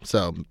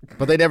 So,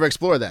 but they never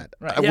explore that.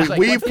 Right. We, Yeah. It's like,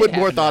 we've what put did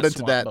more happen to thought that into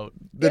swamp that boat?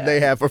 than they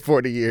have for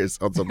 40 years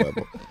on some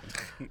level.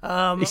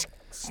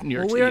 New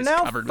York Well, we City are is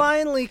now covered with-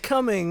 finally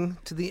coming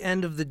to the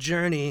end of the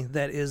journey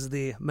that is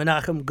the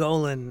Menachem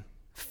Golan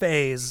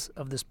phase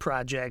of this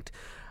project.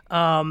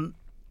 And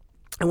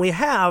we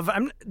have,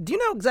 do you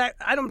know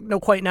I don't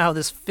know quite now how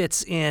this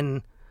fits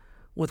in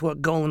with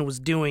what Golan was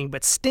doing,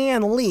 but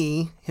Stan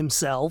Lee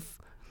himself,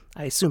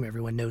 I assume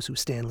everyone knows who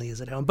Stan Lee is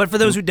at home, but for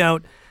those who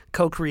don't,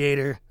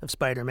 co-creator of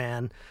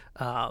Spider-Man,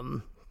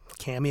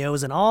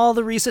 cameos in all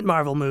the recent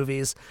Marvel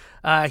movies,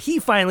 he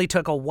finally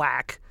took a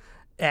whack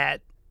at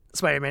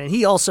Spider-Man, and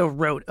he also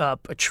wrote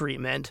up a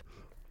treatment,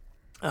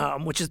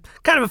 which is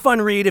kind of a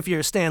fun read if you're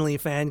a Stan Lee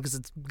fan, because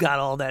it's got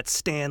all that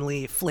Stan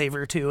Lee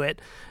flavor to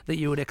it that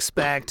you would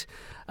expect.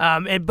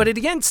 But it,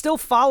 again, still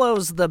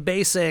follows the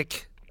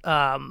basic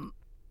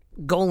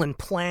Golan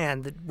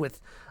plan, that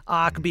with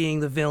Ock being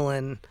the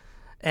villain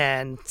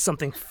and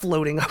something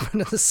floating up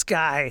into the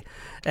sky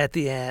at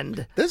the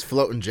end. This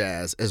floating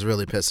jazz is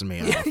really pissing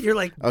me off. You're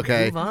like,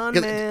 Okay, move on,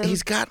 'Cause man.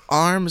 he's got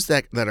arms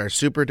that are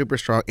super duper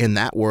strong. In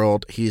that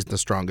world, he's the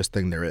strongest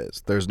thing there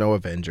is. There's no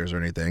Avengers or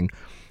anything.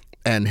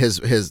 And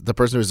the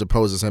person who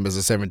opposes him is a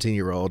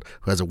 17-year-old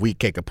who has a wheat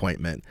cake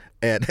appointment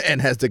and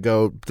has to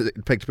go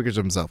take pictures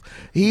of himself.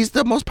 He's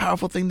the most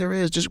powerful thing there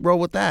is. Just roll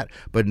with that.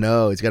 But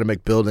no, he's got to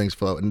make buildings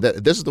float. And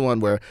this is the one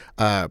where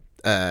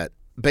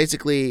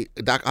basically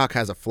Doc Ock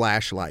has a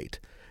flashlight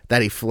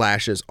that he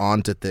flashes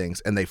onto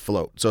things and they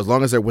float. So as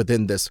long as they're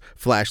within this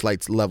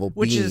flashlight's level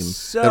Which beam,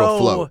 is it'll so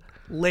float.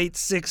 late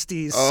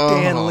 60s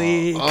Stan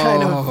Lee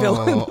kind of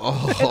villain. And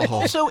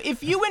also,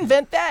 if you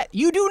invent that,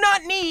 you do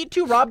not need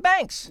to rob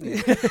banks.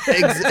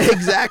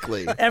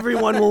 Exactly.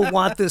 Everyone will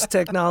want this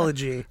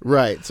technology.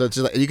 Right. So it's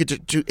just like, you could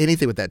just do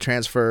anything with that.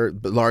 Transfer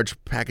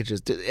large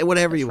packages,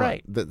 whatever you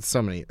right. want. There's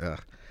so many.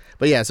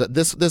 But yeah, so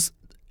this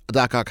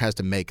Doc Ock has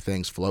to make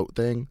things float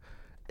thing.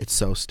 It's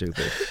so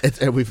stupid.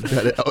 And we've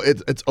done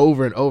it. It's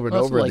over and over and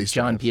Well, over. it's in like these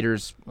John drafts.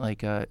 Peters'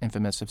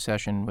 infamous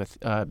obsession with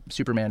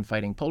Superman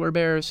fighting polar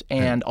bears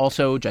and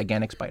also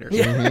gigantic spiders.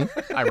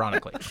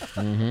 Ironically.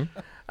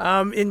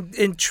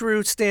 In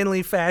true Stan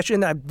Lee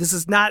fashion, this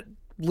is not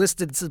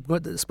listed.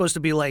 It's supposed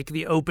to be like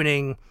the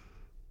opening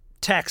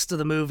text of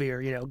the movie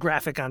or,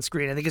 graphic on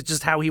screen. I think it's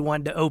just how he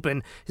wanted to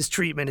open his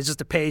treatment. It's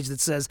just a page that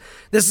says,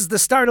 "This is the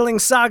startling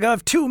saga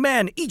of two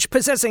men, each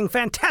possessing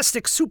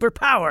fantastic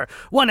superpower.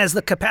 One has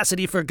the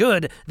capacity for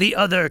good, the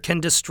other can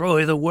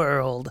destroy the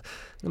world."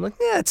 I'm like,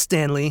 yeah, it's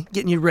Stanley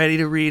getting you ready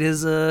to read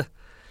his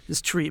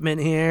treatment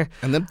here.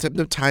 And them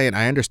tie in,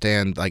 I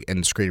understand, like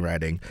in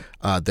screenwriting,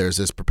 there's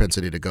this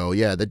propensity to go,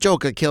 yeah, the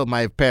Joker killed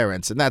my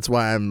parents, and that's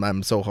why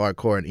I'm so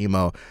hardcore and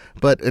emo.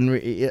 But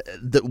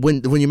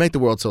when you make the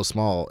world so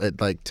small, it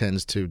like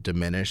tends to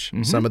diminish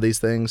some of these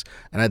things.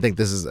 And I think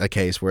this is a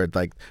case where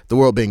like the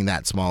world being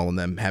that small and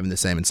them having the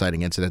same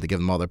inciting incident to give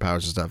them all their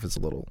powers and stuff is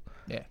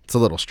it's a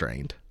little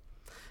strained.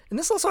 And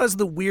this also has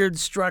the weird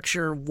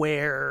structure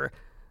where,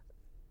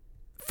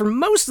 for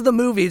most of the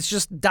movie, it's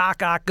just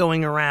Doc Ock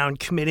going around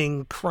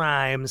committing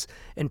crimes,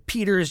 and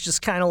Peter is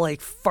just kind of like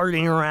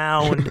farting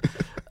around.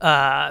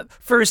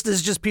 First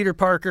is just Peter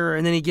Parker,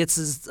 and then he gets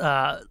his,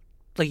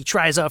 he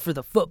tries out for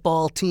the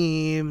football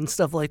team and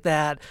stuff like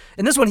that.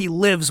 And this one, he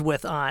lives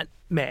with Aunt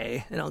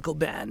May and Uncle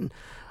Ben,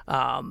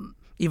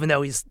 even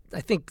though he's,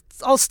 I think,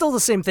 all still the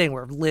same thing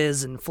where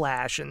Liz and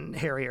Flash and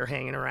Harry are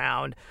hanging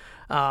around.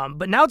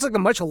 But now it's like a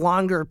much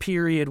longer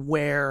period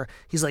where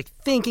he's like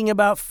thinking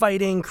about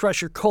fighting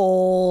Crusher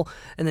Cole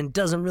and then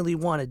doesn't really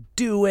want to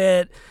do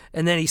it.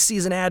 And then he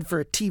sees an ad for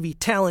a TV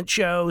talent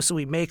show, so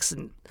he makes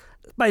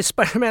my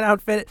Spider-Man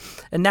outfit.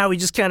 And now he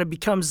just kind of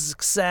becomes a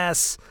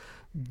success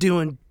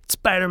doing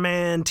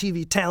Spider-Man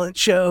TV talent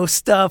show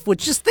stuff,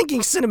 which just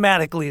thinking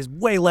cinematically is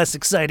way less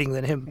exciting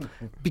than him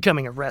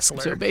becoming a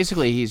wrestler. So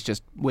basically he's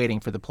just waiting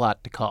for the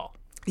plot to call.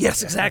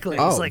 Yes, exactly.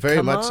 Oh, it's like, very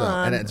come much so.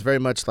 on. And it's very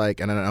much like,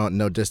 and I don't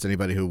know just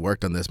anybody who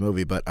worked on this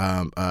movie, but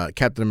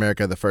Captain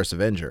America, the First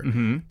Avenger,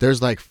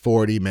 there's like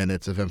 40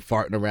 minutes of him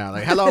farting around,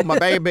 like, "Hello, my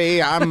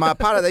baby, I'm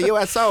part of the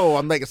USO.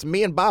 I'm like, it's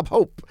me and Bob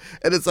Hope."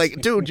 And it's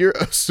like, dude, you're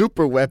a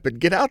super weapon.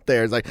 Get out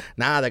there. It's like,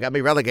 nah, they got me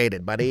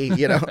relegated, buddy.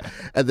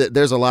 And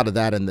there's a lot of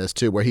that in this,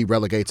 too, where he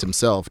relegates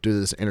himself due to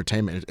this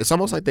entertainment. It's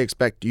almost like they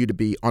expect you to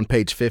be on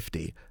page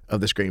 50 of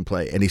the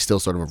screenplay, and he's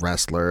still sort of a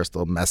wrestler,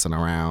 still messing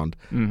around.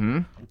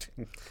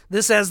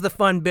 This has the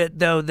fun bit,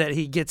 though, that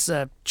he gets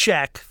a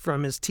check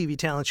from his TV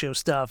talent show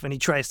stuff, and he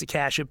tries to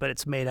cash it, but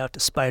it's made out to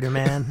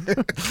Spider-Man.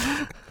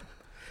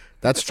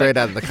 That's straight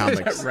out of the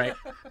comics. Right.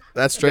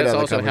 That's straight That's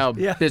out of the also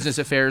comics. how Business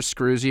Affairs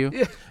screws you.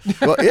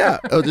 Well, yeah.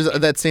 Oh, there's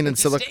that scene in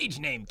Stage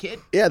name, kid.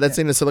 Yeah, that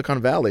scene in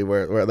Silicon Valley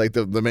where like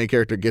the main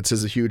character gets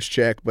his huge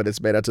check, but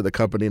it's made out to the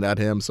company, not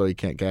him, so he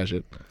can't cash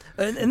it.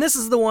 And this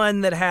is the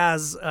one that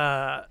has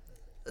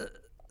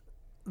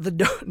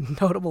the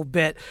notable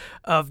bit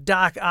of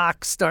Doc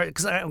Ock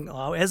because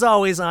as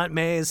always, Aunt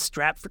May is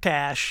strapped for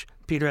cash.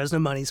 Peter has no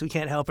money, so he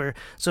can't help her.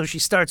 So she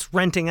starts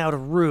renting out a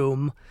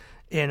room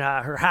in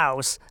her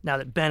house now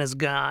that Ben is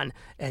gone.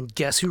 And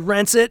guess who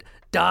rents it?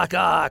 Doc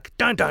Ock.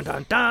 Dun, dun,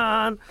 dun,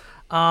 dun.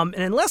 And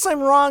unless I'm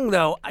wrong,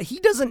 though, he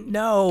doesn't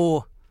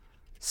know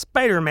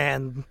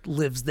Spider-Man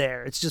lives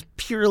there. It's just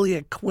purely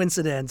a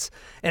coincidence.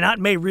 And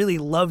Aunt May really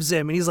loves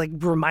him, and he's like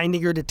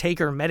reminding her to take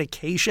her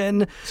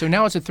medication. So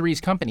now it's a Three's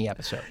Company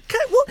episode.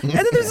 Well, and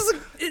then there's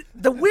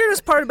the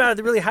weirdest part about it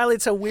that really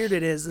highlights how weird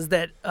it is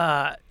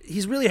that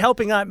he's really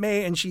helping Aunt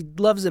May, and she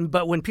loves him.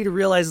 But when Peter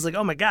realizes, like,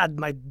 oh my God,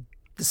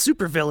 the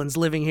supervillain's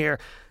living here,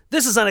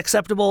 this is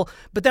unacceptable.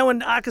 But then when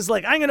Doc is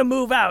like, I'm going to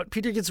move out,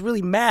 Peter gets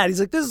really mad. He's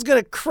like, this is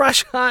going to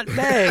crush Aunt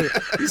May.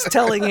 He's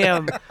telling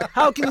him,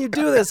 how can you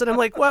do this? And I'm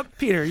like, well,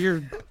 Peter,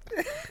 you're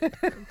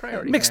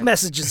mixed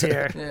messages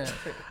here.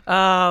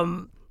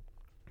 In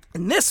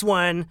this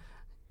one,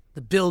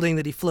 the building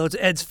that he floats,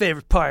 Ed's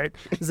favorite part,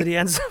 is that he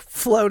ends up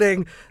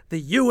floating the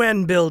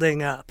UN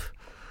building up.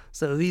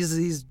 So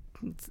these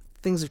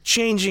things are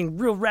changing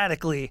real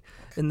radically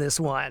in this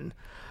one.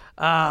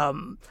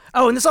 And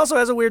this also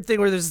has a weird thing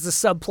where there's the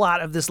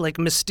subplot of this like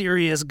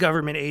mysterious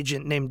government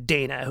agent named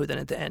Dana, who then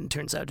at the end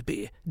turns out to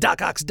be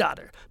Doc Ock's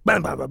daughter.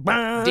 Bam, bam, bam,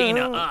 bam.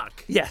 Dana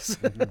Ock. Yes.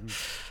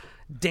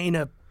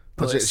 Dana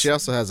Puss. She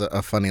also has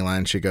a funny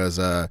line. She goes,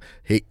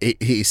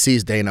 he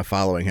sees Dana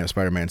following him.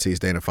 Spider-Man sees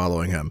Dana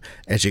following him,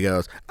 and she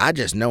goes, "I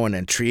just know an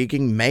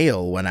intriguing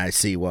male when I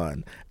see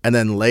one." And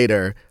then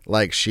later,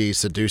 like, she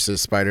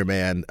seduces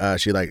Spider-Man.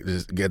 She like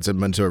just gets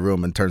him into a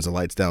room and turns the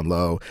lights down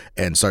low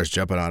and starts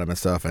jumping on him and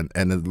stuff. And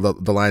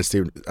the line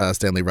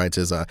Stanley writes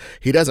is,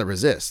 "He doesn't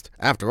resist.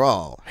 After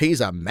all, he's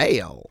a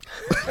male."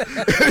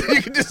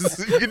 you can just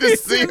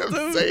see him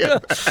say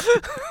it.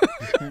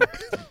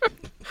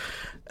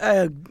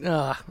 I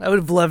would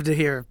have loved to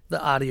hear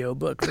the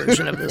audiobook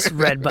version of this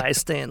read by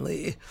Stan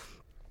Lee.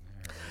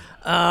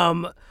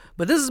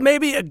 But this is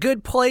maybe a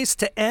good place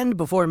to end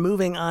before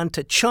moving on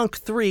to Chunk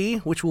 3,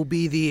 which will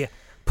be the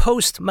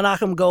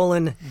post-Menachem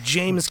Golan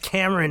James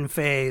Cameron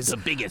phase The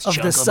biggest of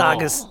chunk the of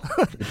sagas.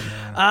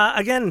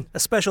 Again, a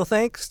special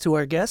thanks to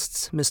our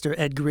guests, Mr.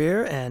 Ed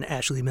Greer and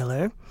Ashley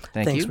Miller.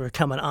 Thanks you. for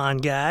coming on,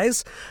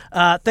 guys.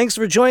 Thanks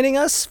for joining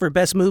us for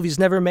Best Movies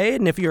Never Made.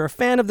 And if you're a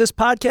fan of this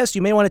podcast,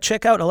 you may want to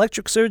check out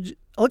Electric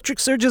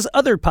Surge's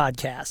other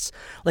podcasts,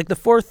 like the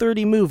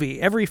 4:30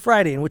 Movie every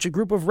Friday, in which a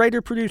group of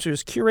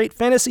writer-producers curate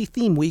fantasy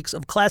theme weeks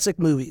of classic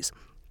movies.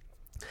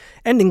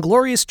 and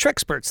Inglorious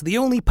Treksperts, the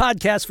only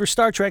podcast for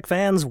Star Trek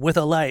fans with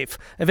a life.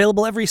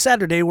 Available every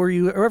Saturday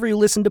wherever you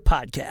listen to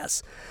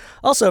podcasts.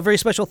 Also, a very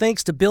special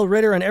thanks to Bill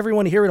Ritter and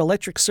everyone here at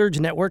Electric Surge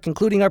Network,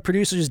 including our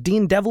producers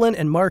Dean Devlin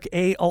and Mark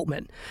A.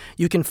 Altman.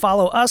 You can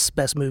follow us,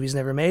 Best Movies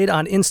Never Made,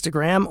 on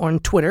Instagram or on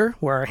Twitter,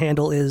 where our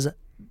handle is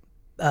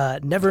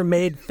Never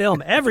Made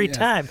Film. Every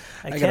time.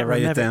 I gotta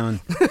write it down.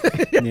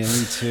 Yeah, me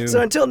too. So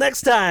until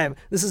next time,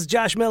 this is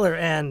Josh Miller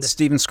and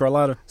Steven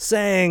Scarlato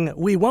saying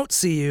we won't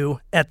see you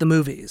at the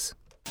movies.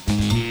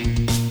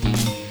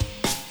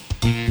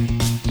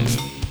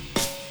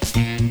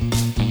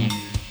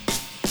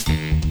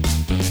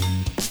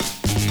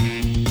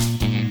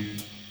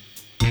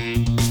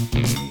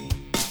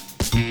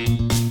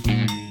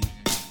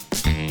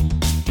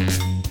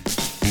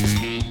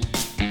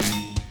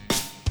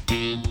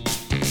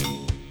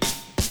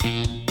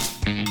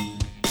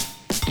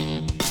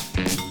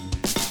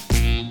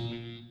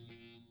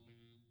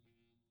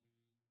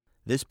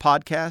 This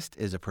podcast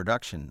is a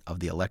production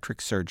of the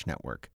Electric Surge Network.